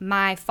 That's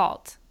my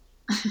fault.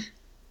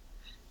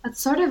 That's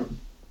sort of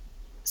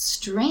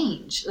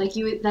strange. Like,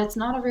 that's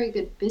not a very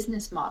good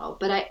business model.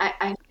 But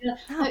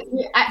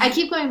I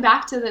keep going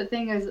back to the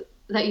thing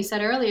that you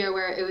said earlier,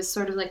 where it was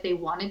sort of like they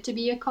wanted to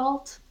be a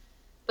cult,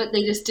 but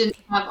they just didn't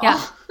have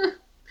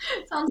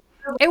all.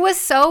 It was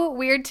so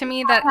weird to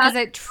me that, because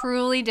it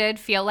truly did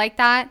feel like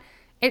that.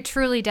 It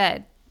truly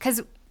did.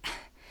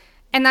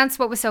 And that's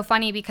what was so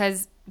funny,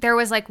 because there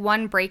was like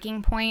one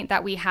breaking point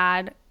that we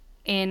had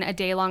in a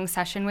day-long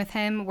session with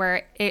him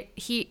where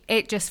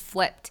it just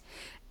flipped.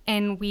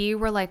 And we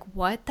were like,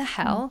 what the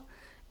hell?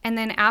 And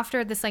then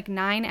after this like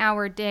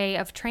 9-hour day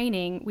of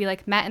training, we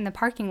like met in the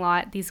parking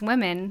lot, these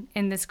women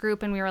in this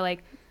group, and we were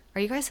like,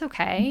 are you guys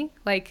okay?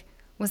 Like,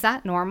 was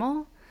that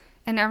normal?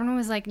 And everyone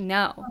was like,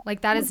 no,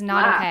 like that is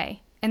not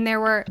okay. And there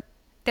were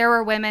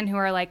women who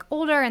are like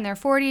older, in their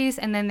 40s,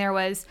 and then there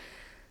was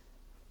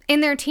in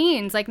their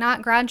teens, like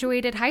not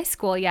graduated high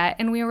school yet.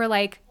 And we were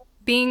like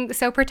being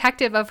so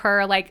protective of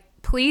her, like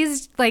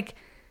please, like,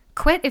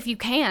 quit if you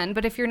can.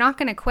 But if you're not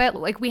going to quit,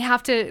 like, we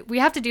have to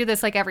do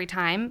this like every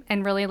time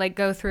and really like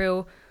go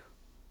through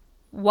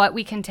what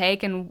we can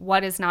take and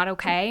what is not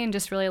okay, and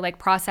just really like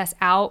process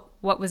out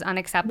what was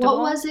unacceptable. What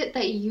was it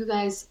that you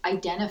guys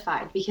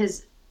identified?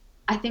 Because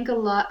I think a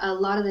lot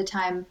of the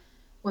time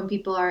when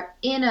people are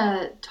in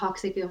a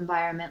toxic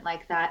environment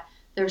like that,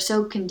 they're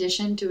so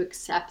conditioned to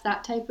accept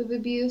that type of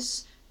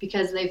abuse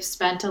because they've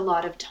spent a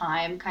lot of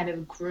time kind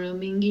of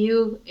grooming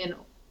you in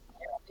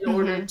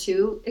order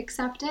to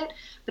accept it.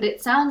 But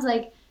it sounds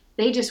like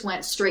they just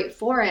went straight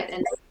for it.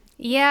 And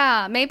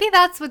yeah, maybe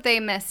that's what they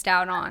missed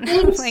out on.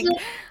 Like,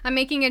 I'm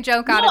making a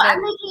joke out of it.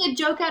 I'm making a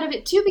joke out of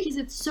it too because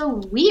it's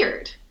so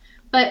weird.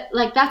 But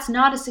like, that's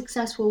not a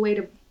successful way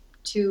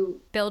to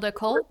build a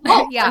cult.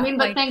 Yeah, I mean,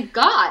 but thank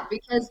God,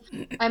 because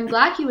I'm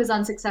glad he was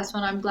unsuccessful,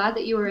 and I'm glad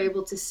that you were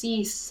able to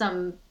see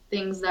some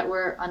things that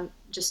were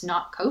just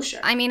not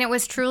kosher. I mean, it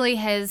was truly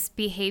his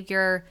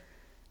behavior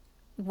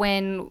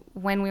when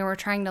we were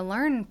trying to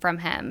learn from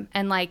him,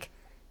 and like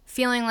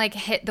feeling like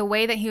the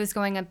way that he was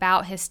going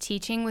about his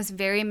teaching was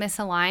very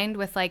misaligned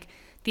with like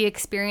the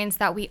experience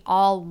that we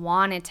all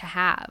wanted to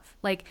have.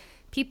 Like,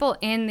 people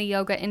in the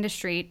yoga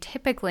industry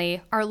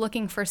typically are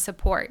looking for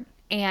support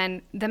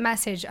and the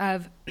message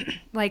of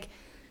like,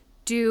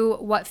 do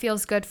what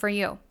feels good for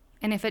you.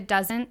 And if it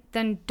doesn't,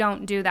 then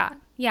don't do that.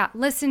 Yeah,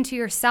 listen to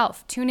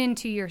yourself, tune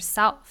into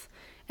yourself.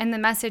 And the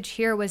message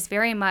here was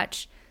very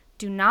much,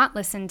 do not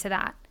listen to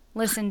that.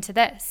 Listen to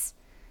this.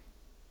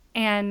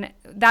 And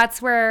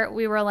that's where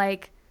we were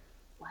like,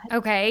 what?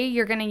 Okay,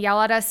 you're going to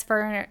yell at us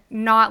for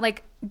not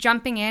like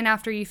jumping in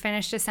after you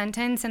finished a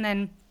sentence, and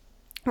then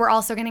we're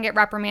also going to get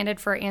reprimanded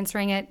for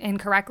answering it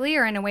incorrectly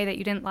or in a way that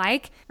you didn't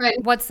like. Right.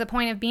 What's the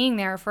point of being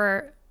there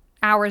for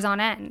hours on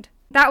end?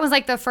 That was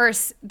like the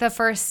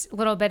first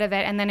little bit of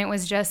it. And then it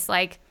was just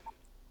like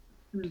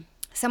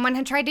someone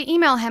had tried to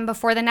email him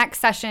before the next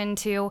session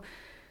to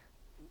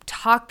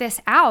talk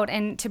this out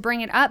and to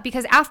bring it up,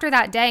 because after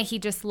that day he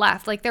just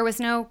left. Like, there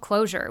was no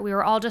closure. We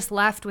were all just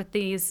left with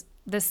this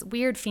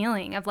weird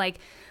feeling of like,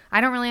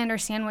 I don't really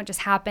understand what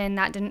just happened.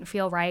 That didn't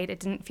feel right. It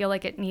didn't feel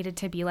like it needed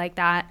to be like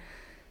that.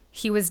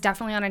 He was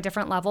definitely on a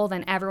different level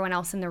than everyone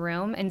else in the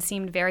room and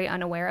seemed very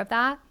unaware of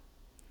that.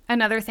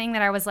 Another thing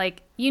that I was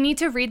like, you need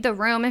to read the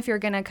room if you're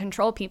going to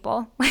control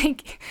people.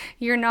 Like,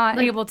 you're not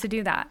able to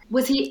do that.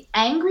 Was he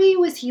angry?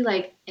 Was he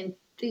like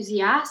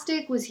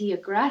enthusiastic? Was he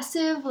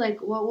aggressive?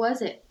 Like, what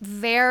was it?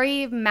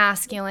 Very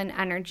masculine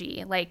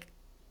energy, like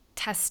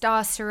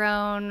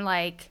testosterone,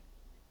 like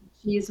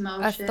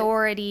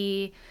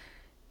authority.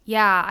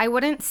 Yeah, I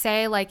wouldn't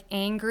say like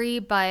angry,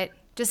 but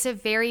just a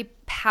very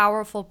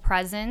powerful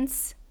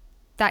presence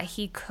that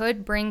he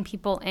could bring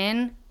people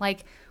in,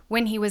 like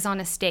when he was on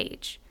a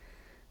stage.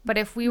 But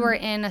if we were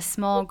in a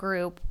small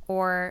group,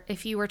 or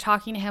if you were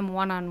talking to him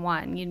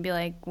one-on-one, you'd be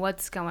like,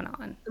 what's going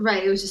on?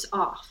 Right, it was just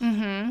off.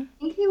 Mm-hmm. I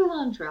think he was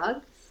on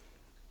drugs.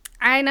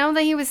 I know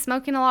that he was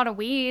smoking a lot of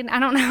weed.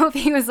 I don't know if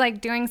he was like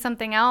doing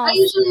something else. I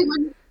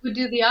usually would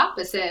do the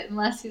opposite,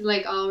 unless he's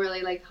like all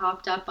really like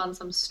hopped up on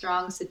some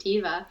strong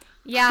sativa.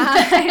 Yeah,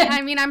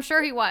 I mean, I'm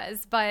sure he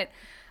was, but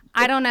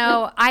I don't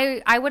know.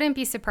 I wouldn't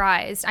be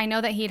surprised. I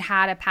know that he'd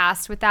had a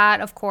past with that,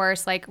 of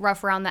course, like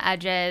rough around the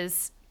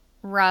edges,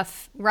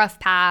 rough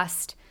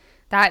past.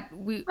 Right,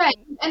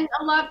 and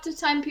a lot of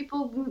time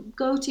people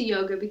go to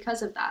yoga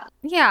because of that.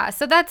 Yeah,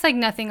 so that's like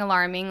nothing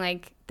alarming.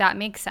 Like, that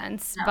makes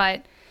sense. No.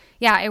 But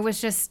yeah, it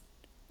was just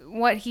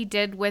what he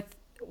did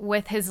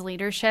with his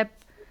leadership.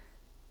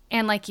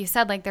 And like you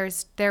said, like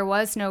there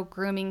was no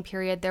grooming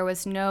period. There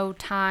was no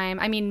time.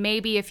 I mean,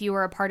 maybe if you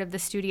were a part of the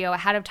studio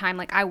ahead of time,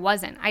 like I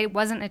wasn't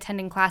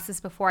attending classes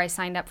before I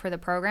signed up for the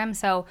program.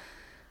 So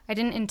I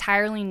didn't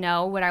entirely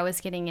know what I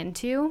was getting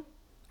into.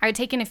 I had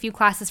taken a few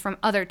classes from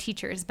other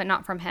teachers, but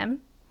not from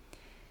him.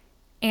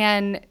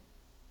 And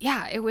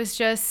yeah, it was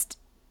just,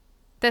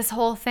 this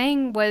whole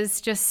thing was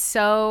just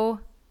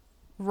so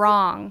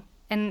wrong.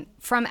 And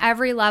from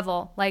every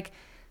level, like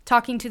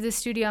talking to the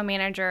studio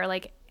manager,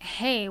 like,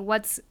 hey,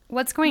 what's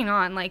going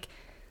on? Like,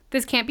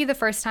 this can't be the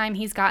first time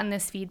he's gotten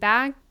this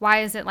feedback.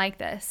 Why is it like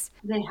this?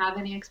 Do they have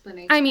any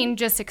explanation? I mean,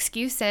 just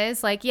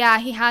excuses. Like, yeah,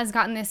 he has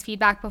gotten this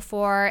feedback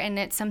before, and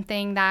it's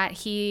something that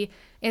he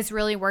is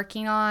really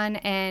working on,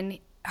 and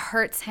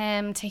hurts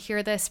him to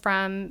hear this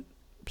from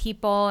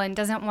people and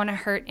doesn't want to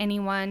hurt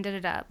anyone,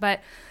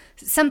 But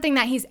something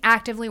that he's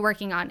actively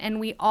working on,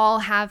 and we all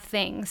have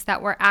things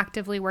that we're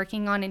actively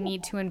working on and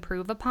need to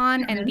improve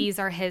upon, and these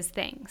are his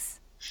things.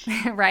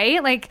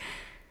 Right? Like,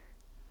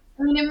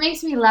 I mean, it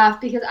makes me laugh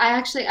because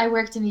I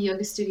worked in a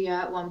yoga studio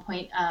at one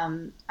point,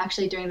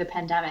 actually during the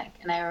pandemic.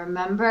 And I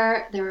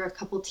remember there were a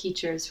couple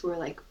teachers who were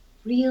like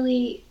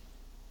really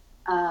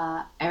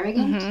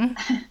arrogant.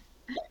 Mm-hmm.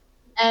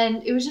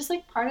 And it was just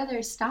like part of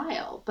their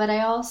style. But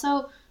I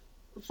also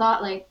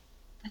thought like,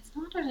 that's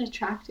not an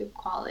attractive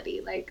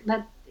quality. Like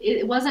that,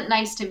 it wasn't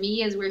nice to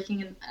me as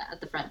working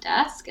at the front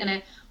desk. And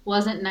it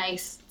wasn't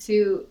nice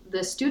to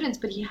the students,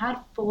 but he had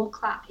full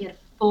class. He had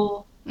a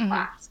full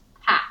class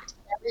packed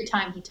every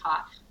time he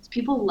taught. So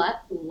people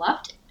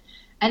loved it.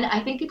 And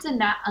I think it's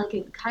like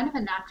a kind of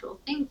a natural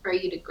thing for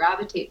you to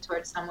gravitate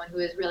towards someone who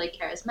is really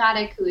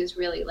charismatic, who is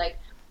really like,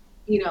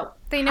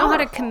 they know how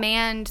to powerful.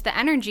 command the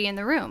energy in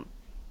the room.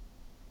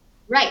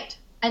 Right.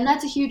 And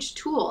that's a huge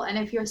tool. And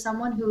if you're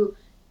someone who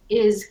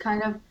is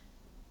kind of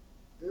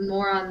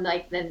more on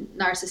like the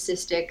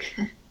narcissistic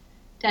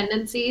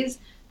tendencies,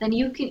 then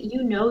you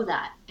know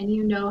that and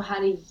you know how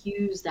to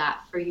use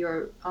that for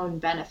your own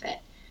benefit.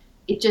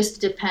 It just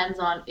depends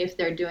on if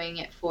they're doing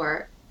it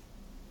for,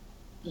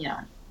 you know,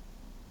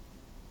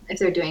 if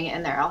they're doing it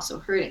and they're also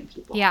hurting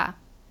people. Yeah.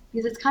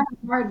 Because it's kind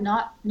of hard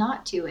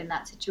not to in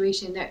that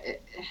situation.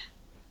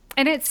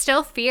 And it's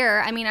still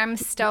fear. I mean, I'm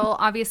still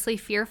obviously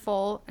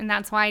fearful, and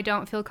that's why I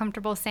don't feel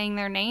comfortable saying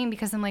their name,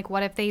 because I'm like,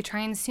 what if they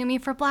try and sue me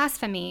for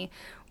blasphemy?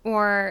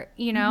 Or,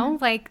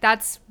 like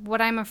that's what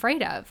I'm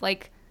afraid of.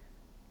 Like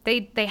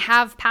they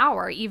have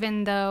power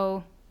even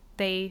though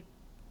they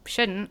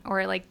shouldn't,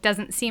 or like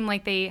doesn't seem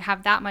like they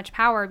have that much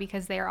power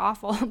because they are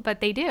awful, but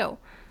they do.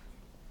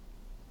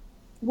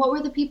 What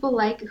were the people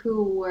like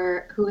who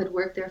had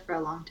worked there for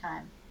a long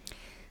time?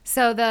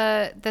 So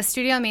the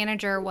studio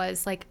manager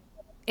was like,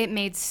 it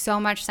made so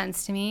much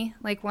sense to me,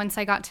 like once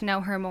I got to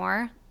know her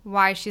more,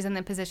 why she's in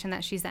the position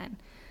that she's in.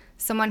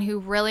 Someone who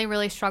really,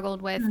 really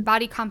struggled with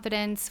body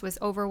confidence, was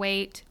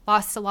overweight,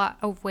 lost a lot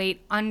of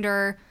weight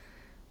under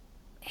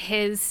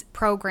his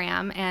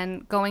program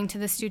and going to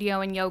the studio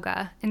and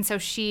yoga. And so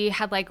she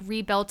had like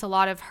rebuilt a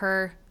lot of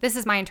her, this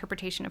is my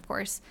interpretation, of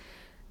course,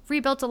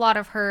 rebuilt a lot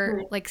of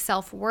her like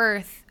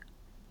self-worth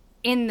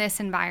in this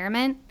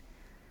environment.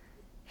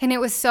 And it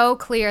was so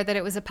clear that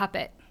it was a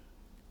puppet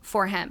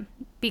for him,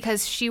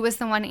 because she was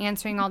the one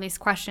answering all these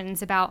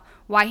questions about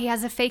why he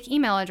has a fake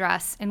email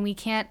address and we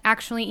can't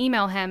actually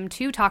email him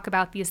to talk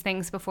about these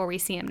things before we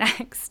see him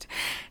next,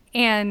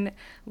 and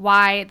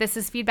why this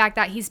is feedback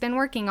that he's been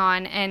working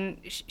on. And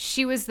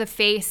she was the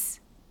face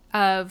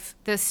of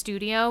the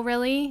studio,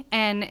 really.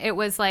 And it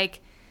was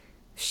like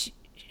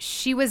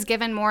she was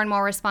given more and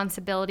more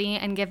responsibility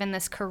and given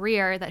this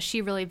career that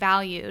she really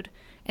valued.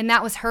 And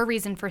that was her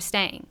reason for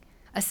staying.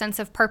 A sense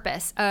of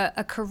purpose,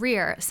 a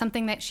career,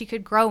 something that she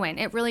could grow in.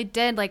 It really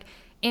did like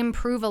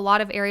improve a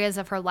lot of areas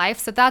of her life.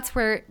 So that's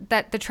where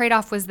the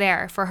trade-off was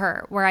there for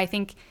her, where I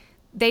think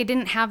they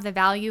didn't have the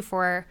value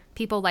for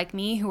people like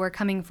me who are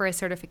coming for a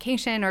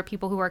certification, or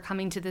people who are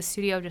coming to the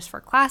studio just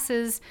for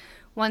classes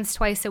once,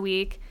 twice a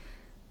week.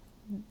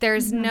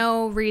 There's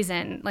no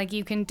reason. Like,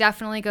 you can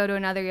definitely go to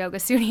another yoga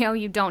studio.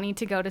 You don't need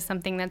to go to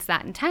something that's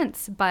that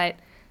intense. But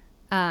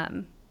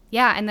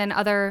yeah, and then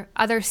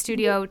other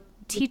studio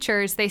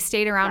teachers, they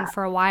stayed around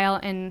for a while,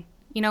 and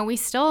we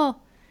still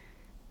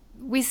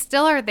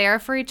are there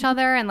for each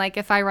other. And like,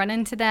 if I run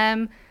into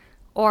them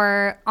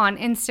or on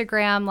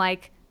Instagram,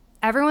 like,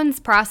 everyone's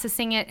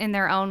processing it in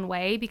their own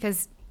way,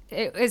 because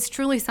it is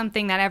truly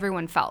something that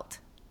everyone felt.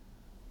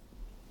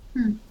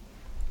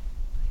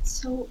 It's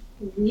so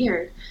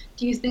weird.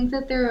 Do you think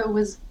that there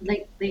was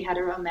like they had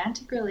a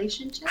romantic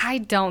relationship? I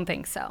don't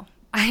think so.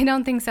 I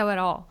don't think so at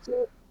all.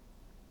 Do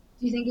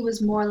you think it was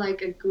more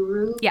like a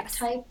guru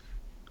type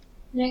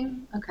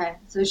thing? Okay,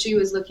 so she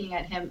was looking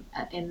at him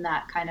in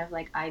that kind of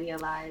like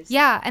idealized.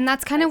 Yeah, and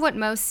that's kind of what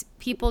most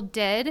people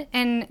did,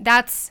 and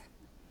that's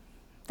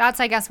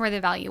I guess where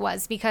the value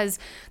was, because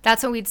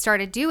that's what we'd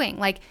started doing.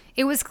 Like,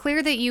 it was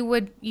clear that you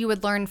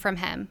would learn from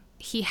him.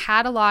 He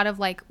had a lot of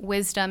like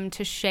wisdom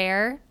to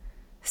share.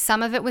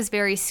 Some of it was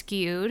very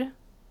skewed,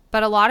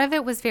 but a lot of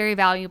it was very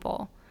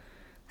valuable.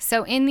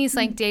 So in these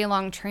like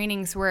day-long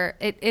trainings where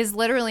it is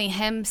literally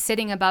him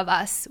sitting above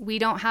us, we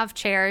don't have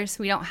chairs,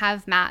 we don't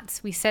have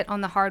mats, we sit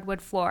on the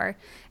hardwood floor,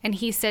 and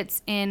he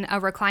sits in a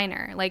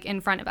recliner like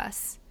in front of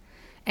us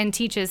and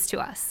teaches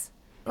to us.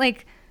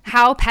 Like,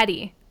 how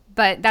petty,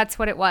 but that's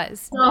what it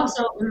was.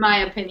 Also, in my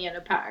opinion,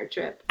 a power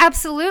trip.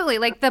 Absolutely.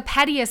 Like the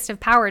pettiest of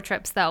power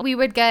trips, though. We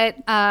would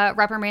get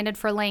reprimanded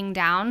for laying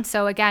down.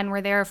 So again,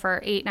 we're there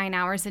for 8-9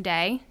 hours a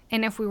day.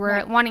 And if we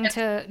were wanting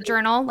to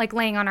journal, like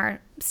laying on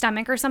our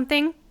stomach or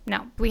something,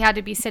 no, we had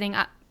to be sitting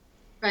up.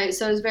 Right.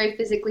 So it was very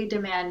physically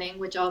demanding,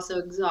 which also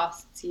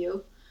exhausts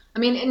you. I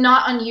mean,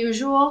 not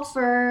unusual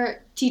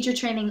for teacher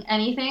training.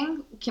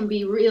 Anything can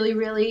be really,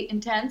 really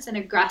intense and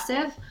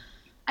aggressive.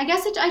 I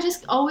guess I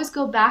just always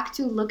go back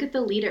to look at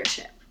the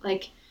leadership.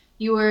 Like,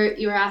 you were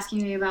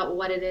asking me about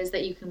what it is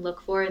that you can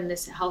look for in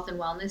this health and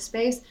wellness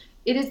space.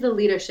 It is the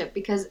leadership,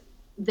 because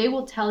they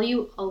will tell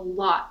you a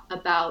lot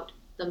about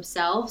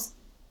themselves,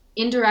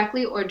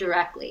 indirectly or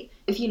directly,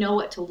 if you know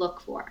what to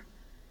look for.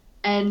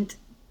 And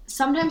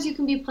sometimes you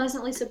can be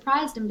pleasantly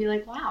surprised and be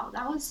like, wow,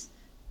 that was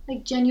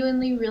like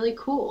genuinely really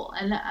cool.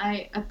 And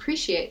I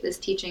appreciate this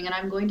teaching, and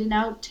I'm going to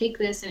now take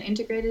this and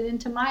integrate it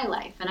into my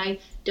life. And I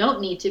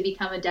don't need to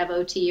become a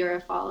devotee or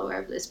a follower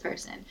of this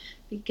person,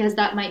 because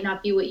that might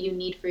not be what you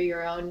need for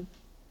your own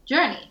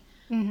journey.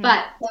 Mm-hmm.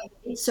 But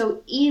it's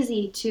so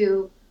easy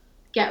to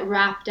get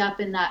wrapped up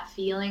in that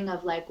feeling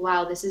of like,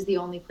 wow, this is the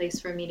only place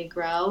for me to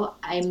grow.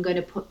 I'm going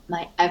to put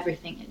my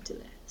everything into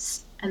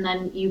this. And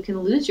then you can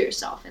lose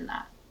yourself in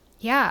that.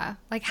 Yeah.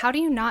 Like, how do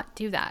you not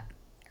do that?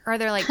 Are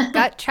there like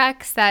gut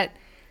checks that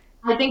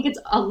I think it's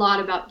a lot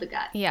about the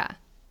gut. Yeah.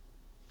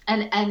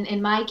 And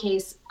in my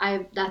case,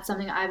 I that's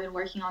something I've been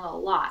working on a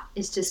lot,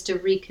 is just to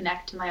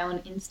reconnect to my own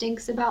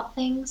instincts about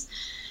things,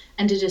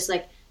 and to just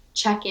like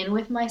check in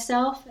with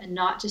myself, and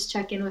not just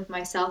check in with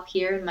myself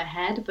here in my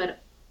head, but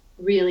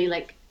really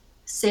like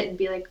sit and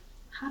be like,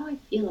 how do I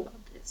feel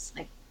about this?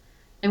 Like,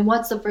 and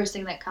what's the first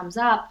thing that comes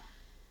up?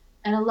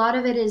 And a lot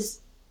of it is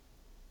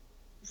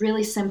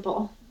really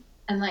simple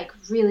and like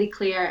really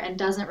clear, and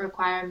doesn't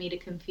require me to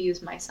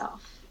confuse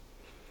myself.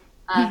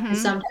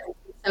 Because sometimes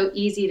it's so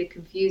easy to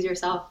confuse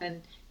yourself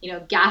and,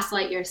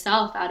 gaslight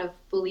yourself out of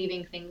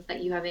believing things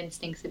that you have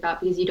instincts about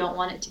because you don't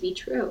want it to be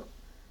true.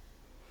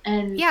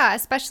 And yeah,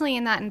 especially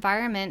in that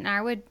environment.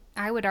 And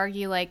I would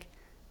argue, like,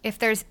 if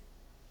there's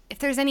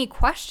any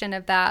question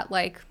of that,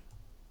 like,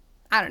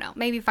 I don't know,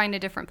 maybe find a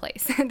different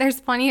place. There's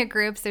plenty of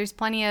groups, there's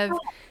plenty of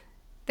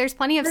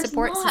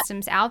support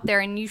systems out there,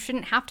 and you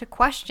shouldn't have to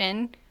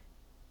question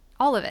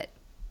all of it.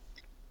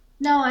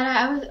 no,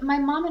 and my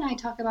mom and I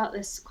talk about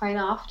this quite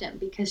often,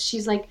 because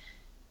she's like,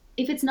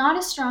 if it's not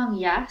a strong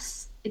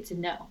yes, it's a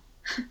no.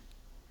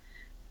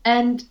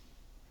 And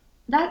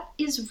that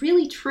is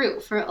really true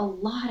for a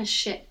lot of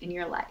shit in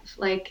your life.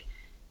 Like,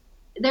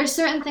 there's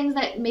certain things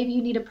that maybe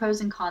you need a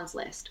pros and cons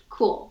list.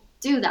 Cool.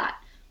 Do that.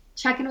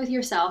 Check in with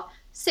yourself,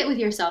 sit with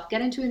yourself,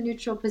 get into a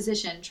neutral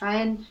position,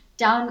 try and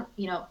down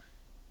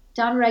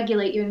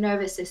regulate your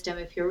nervous system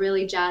if you're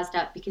really jazzed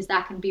up, because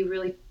that can be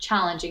really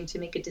challenging to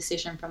make a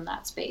decision from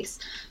that space.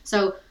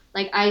 So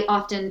like, I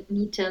often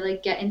need to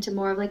like get into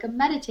more of like a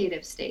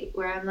meditative state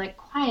where I'm like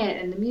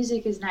quiet and the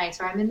music is nice,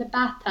 or I'm in the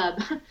bathtub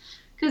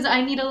because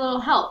I need a little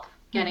help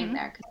getting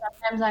there, because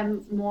sometimes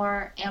I'm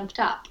more amped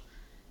up.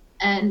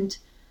 And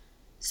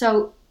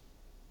so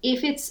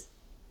if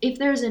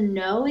there's a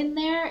no in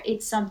there,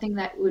 it's something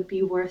that would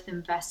be worth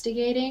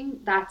investigating.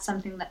 That's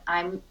something that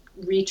I'm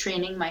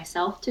retraining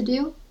myself to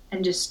do,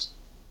 and just,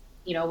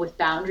 with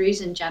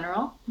boundaries in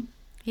general.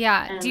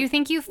 Yeah. And do you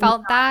think you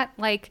felt that,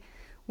 like,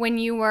 when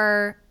you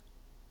were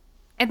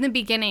in the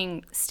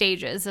beginning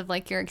stages of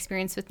like your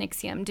experience with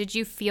Nixium? Did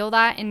you feel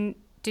that, and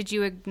did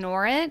you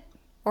ignore it,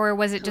 or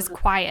was it just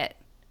quiet?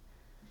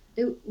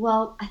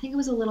 Well, I think it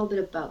was a little bit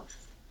of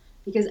both,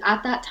 because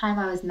at that time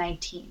I was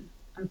 19.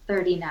 I'm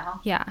 30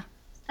 now. Yeah.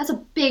 That's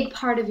a big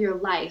part of your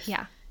life.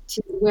 Yeah.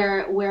 To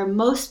where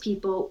most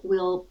people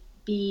will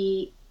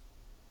be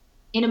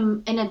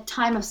in a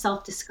time of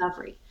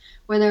self-discovery,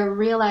 where they're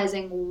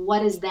realizing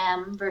what is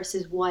them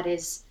versus what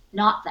is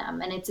not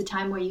them. And it's a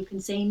time where you can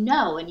say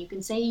no, and you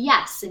can say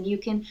yes, and you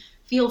can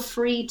feel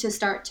free to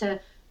start to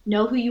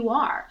know who you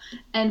are.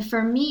 And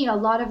for me, a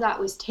lot of that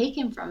was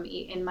taken from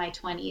me in my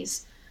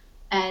 20s.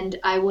 And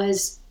I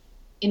was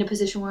in a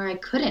position where I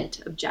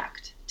couldn't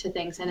object to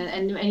things,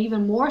 and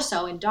even more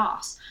so in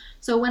DOS.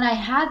 So when I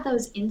had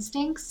those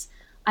instincts,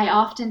 I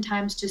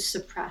oftentimes just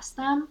suppressed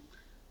them,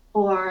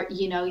 or,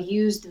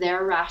 used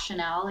their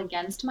rationale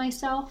against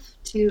myself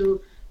to,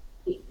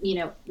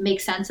 make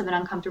sense of an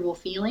uncomfortable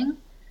feeling.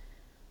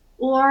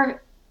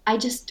 Or I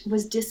just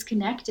was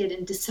disconnected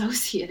and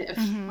dissociative.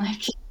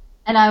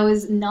 And I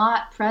was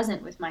not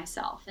present with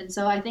myself. And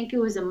so I think it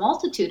was a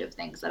multitude of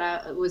things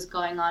that was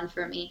going on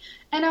for me.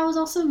 And I was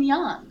also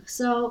young.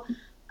 So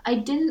I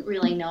didn't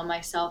really know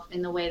myself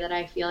in the way that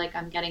I feel like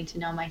I'm getting to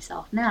know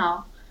myself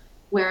now,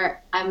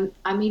 where I'm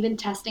even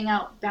testing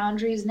out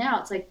boundaries now.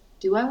 It's like,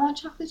 do I want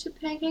chocolate chip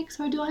pancakes,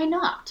 or do I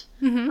not?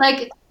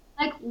 Like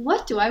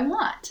what do I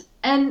want?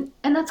 And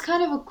that's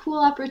kind of a cool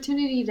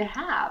opportunity to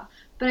have.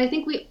 But I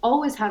think we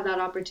always have that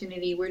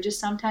opportunity. We're just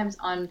sometimes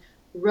on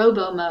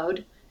robo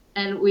mode,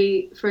 and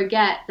we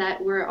forget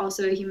that we're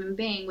also a human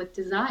being with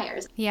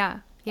desires.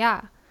 Yeah.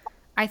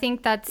 I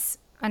think that's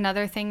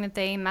another thing that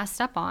they messed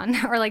up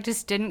on, or like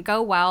just didn't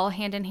go well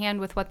hand in hand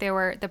with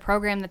the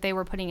program that they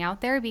were putting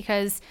out there,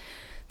 because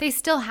they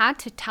still had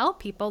to tell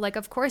people, like,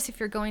 of course, if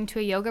you're going to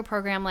a yoga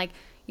program, like,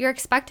 you're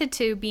expected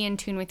to be in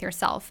tune with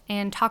yourself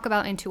and talk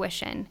about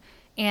intuition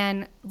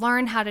and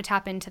learn how to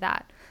tap into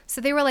that. So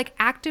they were like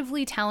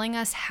actively telling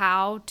us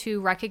how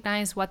to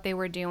recognize what they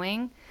were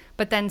doing,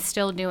 but then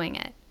still doing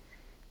it.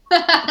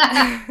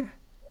 Yeah,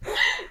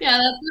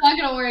 that's not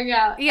going to work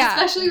out. Yeah.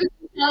 Especially with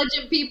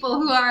intelligent people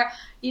who are,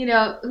 and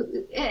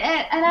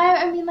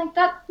I mean, like,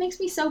 that makes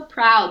me so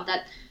proud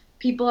that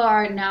people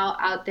are now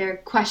out there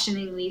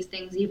questioning these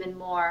things even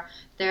more.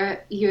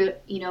 You're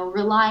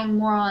relying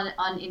more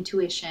on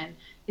intuition.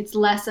 It's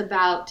less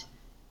about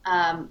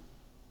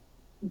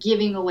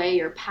giving away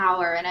your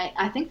power. And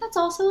I think that's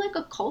also like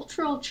a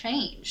cultural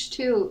change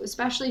too,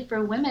 especially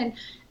for women,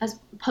 as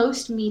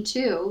post Me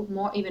Too,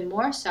 even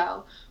more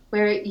so,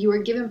 where you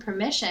were given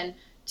permission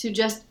to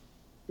just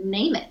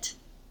name it,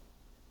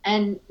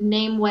 and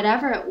name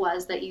whatever it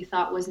was that you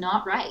thought was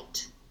not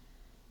right.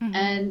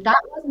 And that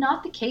was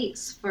not the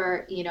case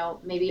for,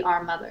 maybe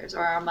our mothers or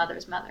our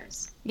mothers'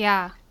 mothers.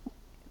 Yeah.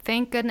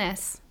 Thank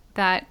goodness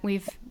that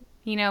we've,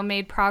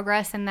 made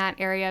progress in that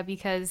area,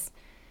 because,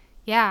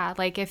 yeah,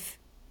 like if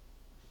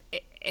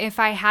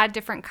I had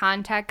different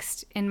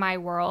context in my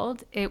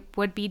world, it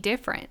would be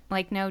different,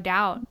 like, no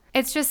doubt.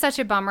 It's just such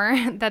a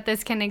bummer that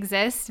this can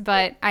exist,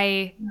 but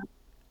I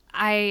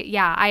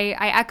I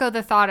echo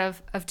the thought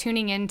of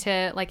tuning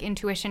into like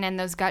intuition and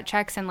those gut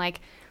checks, and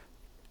like,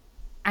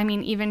 I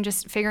mean, even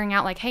just figuring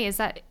out like, hey,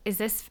 is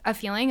this a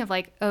feeling of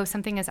like, oh,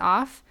 something is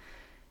off?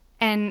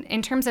 And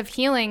in terms of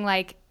healing,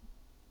 like,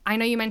 I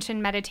know you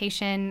mentioned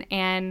meditation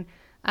and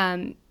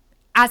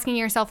asking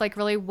yourself like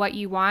really what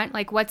you want.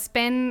 Like, what's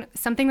been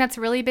something that's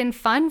really been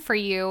fun for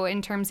you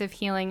in terms of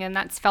healing and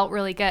that's felt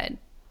really good?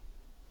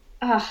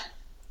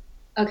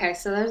 Okay,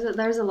 so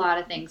there's a lot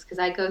of things because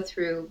I go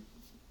through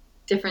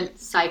different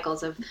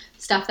cycles of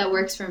stuff that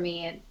works for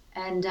me,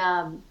 and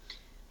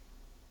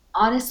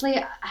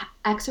honestly,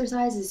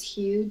 exercise is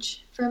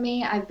huge for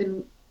me. I've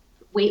been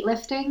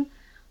weightlifting,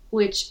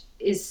 which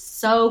is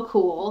so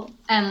cool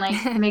and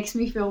like makes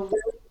me feel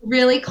really,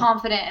 really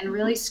confident and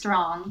really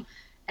strong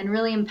and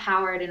really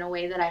empowered in a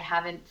way that I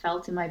haven't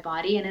felt in my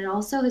body. And it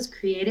also has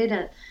created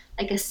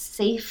a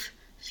safe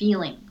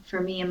feeling for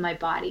me in my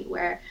body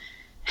where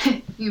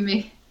you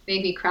make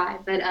me cry,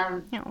 but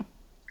No.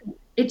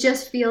 it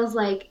just feels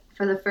like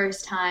for the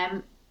first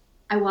time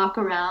I walk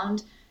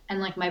around and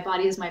like my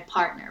body is my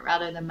partner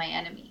rather than my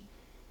enemy.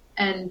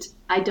 And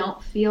I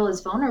don't feel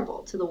as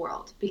vulnerable to the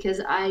world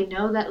because I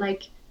know that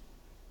like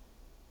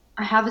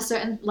I have a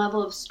certain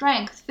level of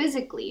strength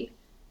physically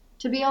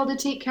to be able to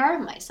take care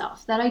of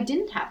myself that I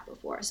didn't have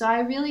before. So I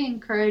really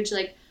encourage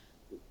like,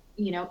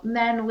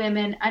 men,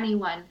 women,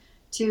 anyone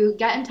to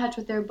get in touch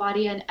with their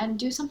body and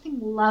do something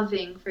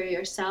loving for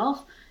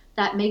yourself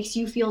that makes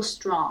you feel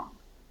strong.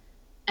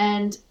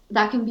 And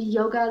that can be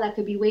yoga, that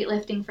could be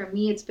weightlifting. For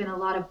me, it's been a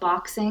lot of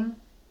boxing.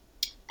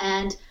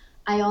 And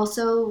I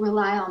also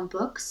rely on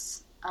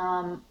books,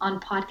 on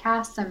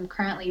podcasts. I'm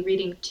currently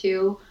reading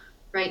 2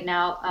 right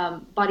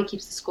now. Body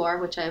Keeps the Score,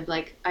 which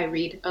I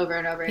read over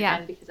and over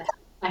again because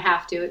I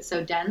have to. It's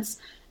so dense.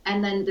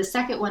 And then the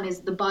second one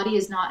is The Body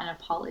Is Not an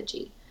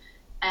Apology.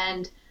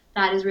 And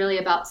that is really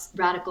about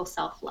radical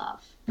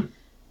self-love.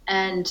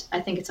 And I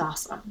think it's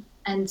awesome.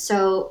 And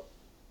so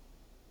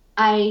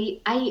I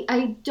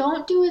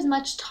don't do as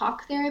much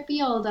talk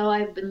therapy, although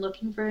I've been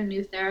looking for a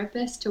new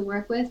therapist to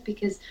work with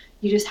because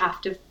you just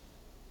have to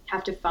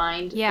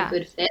find a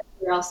good fit,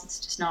 or else it's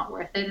just not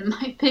worth it, in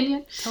my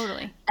opinion.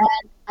 Totally.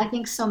 And I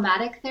think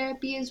somatic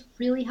therapy is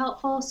really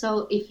helpful.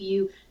 So if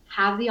you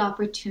have the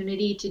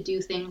opportunity to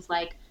do things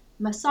like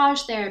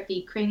massage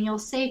therapy, cranial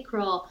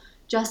sacral,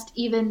 just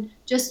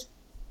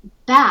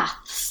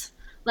baths,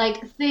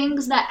 like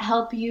things that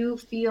help you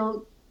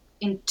feel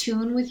in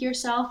tune with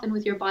yourself and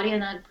with your body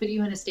and that put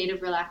you in a state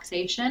of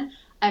relaxation,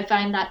 I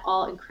find that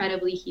all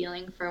incredibly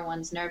healing for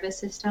one's nervous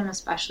system,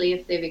 especially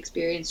if they've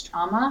experienced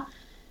trauma.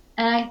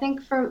 And I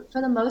think for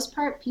the most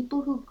part,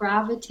 people who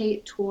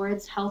gravitate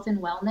towards health and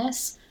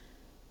wellness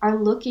are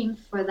looking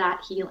for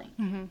that healing.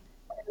 Mm-hmm.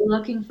 They're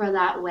looking for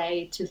that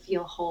way to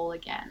feel whole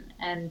again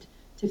and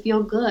to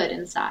feel good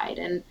inside.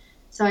 And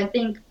so I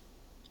think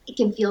it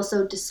can feel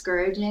so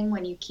discouraging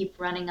when you keep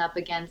running up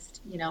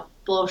against,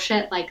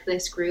 bullshit like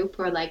this group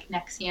or like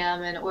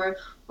NXIVM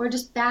or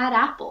just bad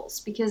apples,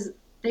 because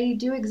they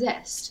do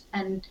exist.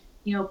 And,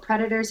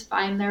 predators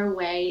find their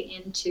way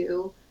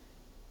into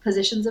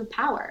positions of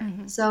power.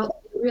 Mm-hmm. So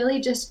it really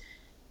just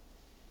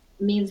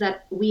means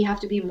that we have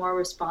to be more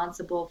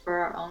responsible for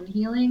our own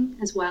healing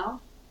as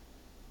well.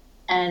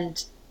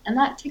 And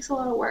that takes a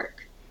lot of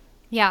work.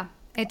 Yeah,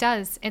 it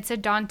does. It's a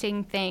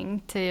daunting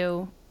thing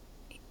to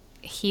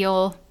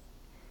heal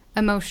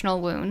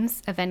emotional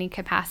wounds of any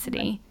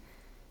capacity.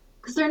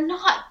 Because they're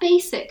not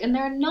basic and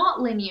they're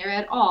not linear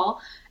at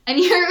all. And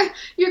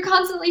you're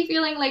constantly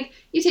feeling like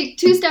you take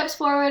 2 steps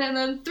forward and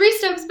then 3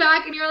 steps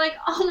back and you're like,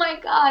 oh my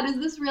God, is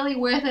this really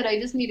worth it? I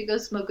just need to go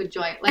smoke a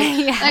joint. Like,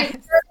 yes.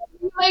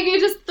 like you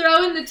just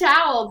throw in the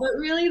towel. But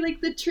really,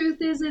 like, the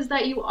truth is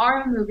that you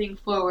are moving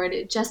forward.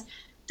 It just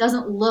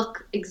doesn't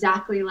look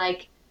exactly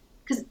like,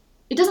 because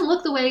it doesn't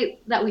look the way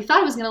that we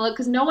thought it was going to look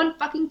because no one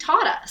fucking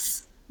taught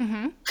us.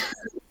 Mm-hmm.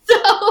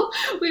 So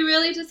we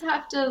really just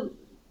have to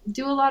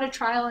do a lot of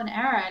trial and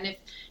error. And if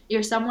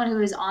you're someone who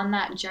is on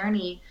that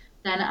journey,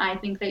 then I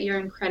think that you're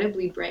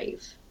incredibly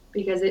brave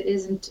because it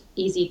isn't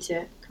easy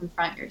to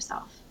confront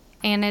yourself.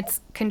 And it's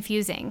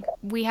confusing.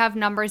 We have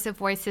numbers of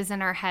voices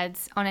in our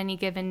heads on any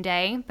given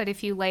day, but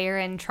if you layer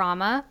in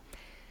trauma,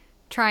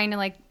 trying to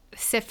like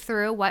sift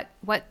through what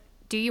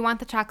do you want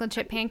the chocolate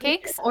chip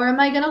pancakes? Or am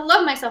I going to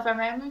love myself? Am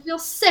I going to feel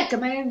sick?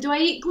 Do I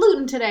eat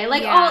gluten today?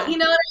 Like all, you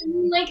know what I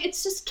mean? Like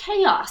it's just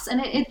chaos.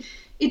 And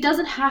it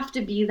doesn't have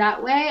to be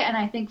that way. And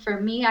I think for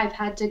me, I've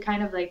had to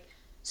kind of like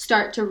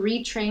start to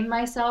retrain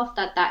myself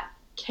that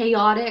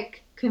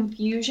chaotic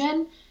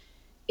confusion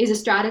is a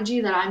strategy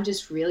that I'm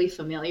just really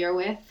familiar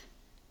with,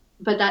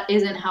 but that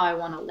isn't how I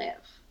want to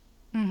live.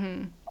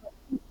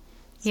 Mm-hmm.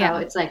 So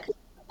it's like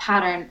a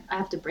pattern. I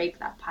have to break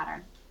that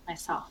pattern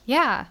myself.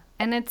 Yeah.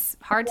 And it's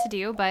hard to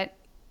do, but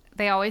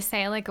they always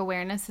say like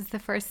awareness is the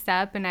first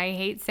step. And I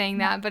hate saying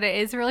that, but it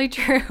is really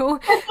true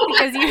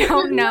because you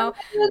don't know.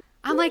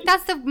 I'm like,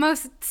 that's the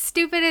most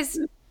stupidest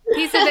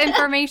piece of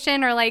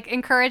information or like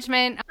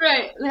encouragement.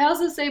 Right. They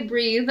also say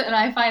breathe, and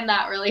I find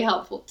that really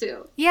helpful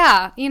too.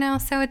 Yeah.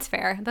 So it's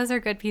fair. Those are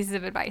good pieces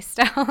of advice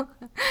still.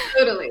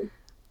 Totally.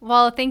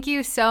 Well, thank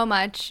you so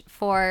much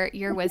for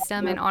your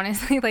wisdom. And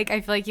honestly, like, I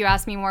feel like you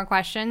asked me more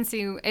questions.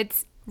 So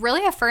it's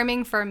really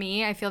affirming for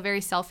me. I feel very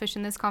selfish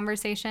in this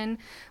conversation,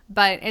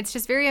 but it's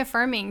just very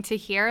affirming to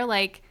hear,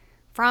 like,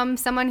 from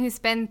someone who's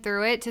been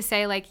through it to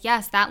say, like,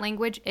 yes, that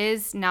language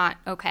is not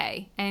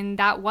okay. And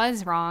that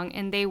was wrong.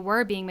 And they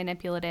were being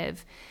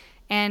manipulative.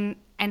 And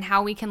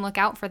how we can look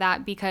out for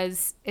that,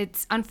 because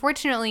it's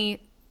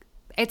unfortunately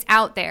it's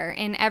out there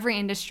in every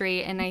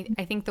industry. And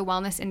I think the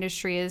wellness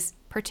industry is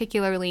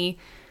particularly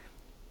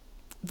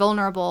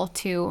vulnerable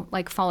to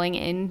like falling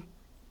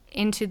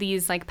into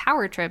these like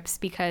power trips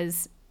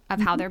because of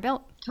how they're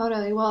built.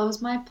 Totally. Well, it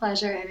was my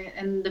pleasure,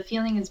 and the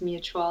feeling is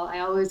mutual. I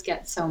always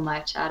get so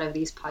much out of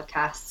these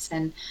podcasts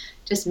and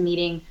just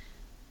meeting,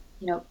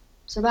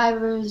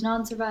 survivors,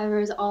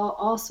 non-survivors,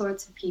 all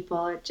sorts of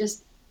people.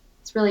 It's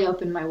really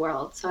opened my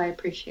world, so I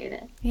appreciate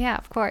it. Yeah,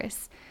 of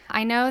course.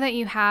 I know that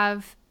you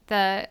have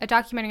a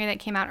documentary that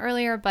came out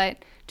earlier, but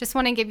just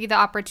want to give you the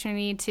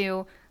opportunity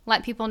to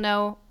let people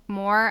know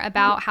more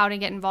about how to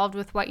get involved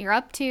with what you're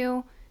up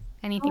to,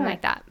 anything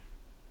like that.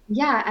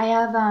 Yeah,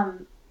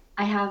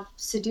 I have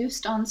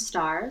Seduced on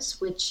Stars,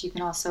 which you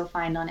can also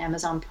find on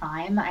Amazon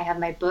Prime. I have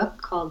my book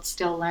called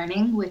Still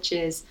Learning, which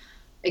is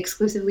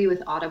exclusively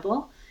with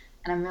Audible,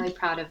 and I'm really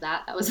proud of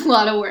that. That was a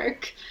lot of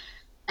work.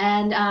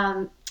 And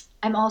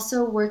I'm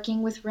also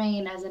working with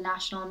RAINN as a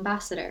national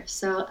ambassador.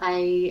 So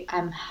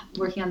I'm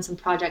working on some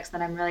projects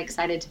that I'm really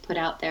excited to put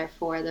out there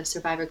for the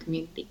survivor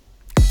community.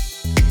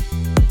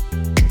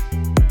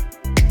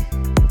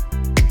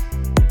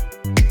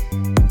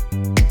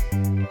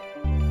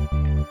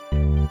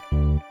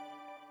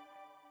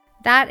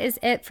 That is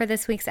it for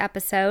this week's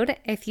episode.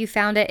 If you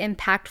found it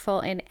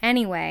impactful in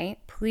any way,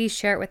 please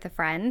share it with a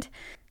friend.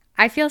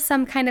 I feel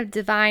some kind of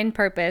divine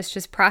purpose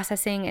just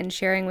processing and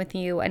sharing with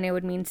you, and it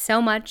would mean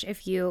so much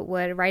if you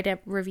would write a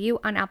review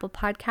on Apple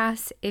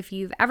Podcasts if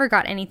you've ever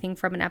got anything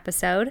from an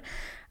episode.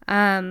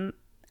 I'm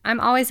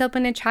always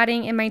open to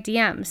chatting in my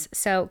DMs,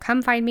 so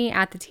come find me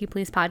at the Tea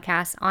Please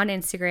Podcast on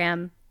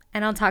Instagram,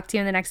 and I'll talk to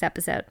you in the next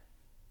episode.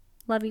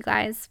 Love you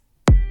guys.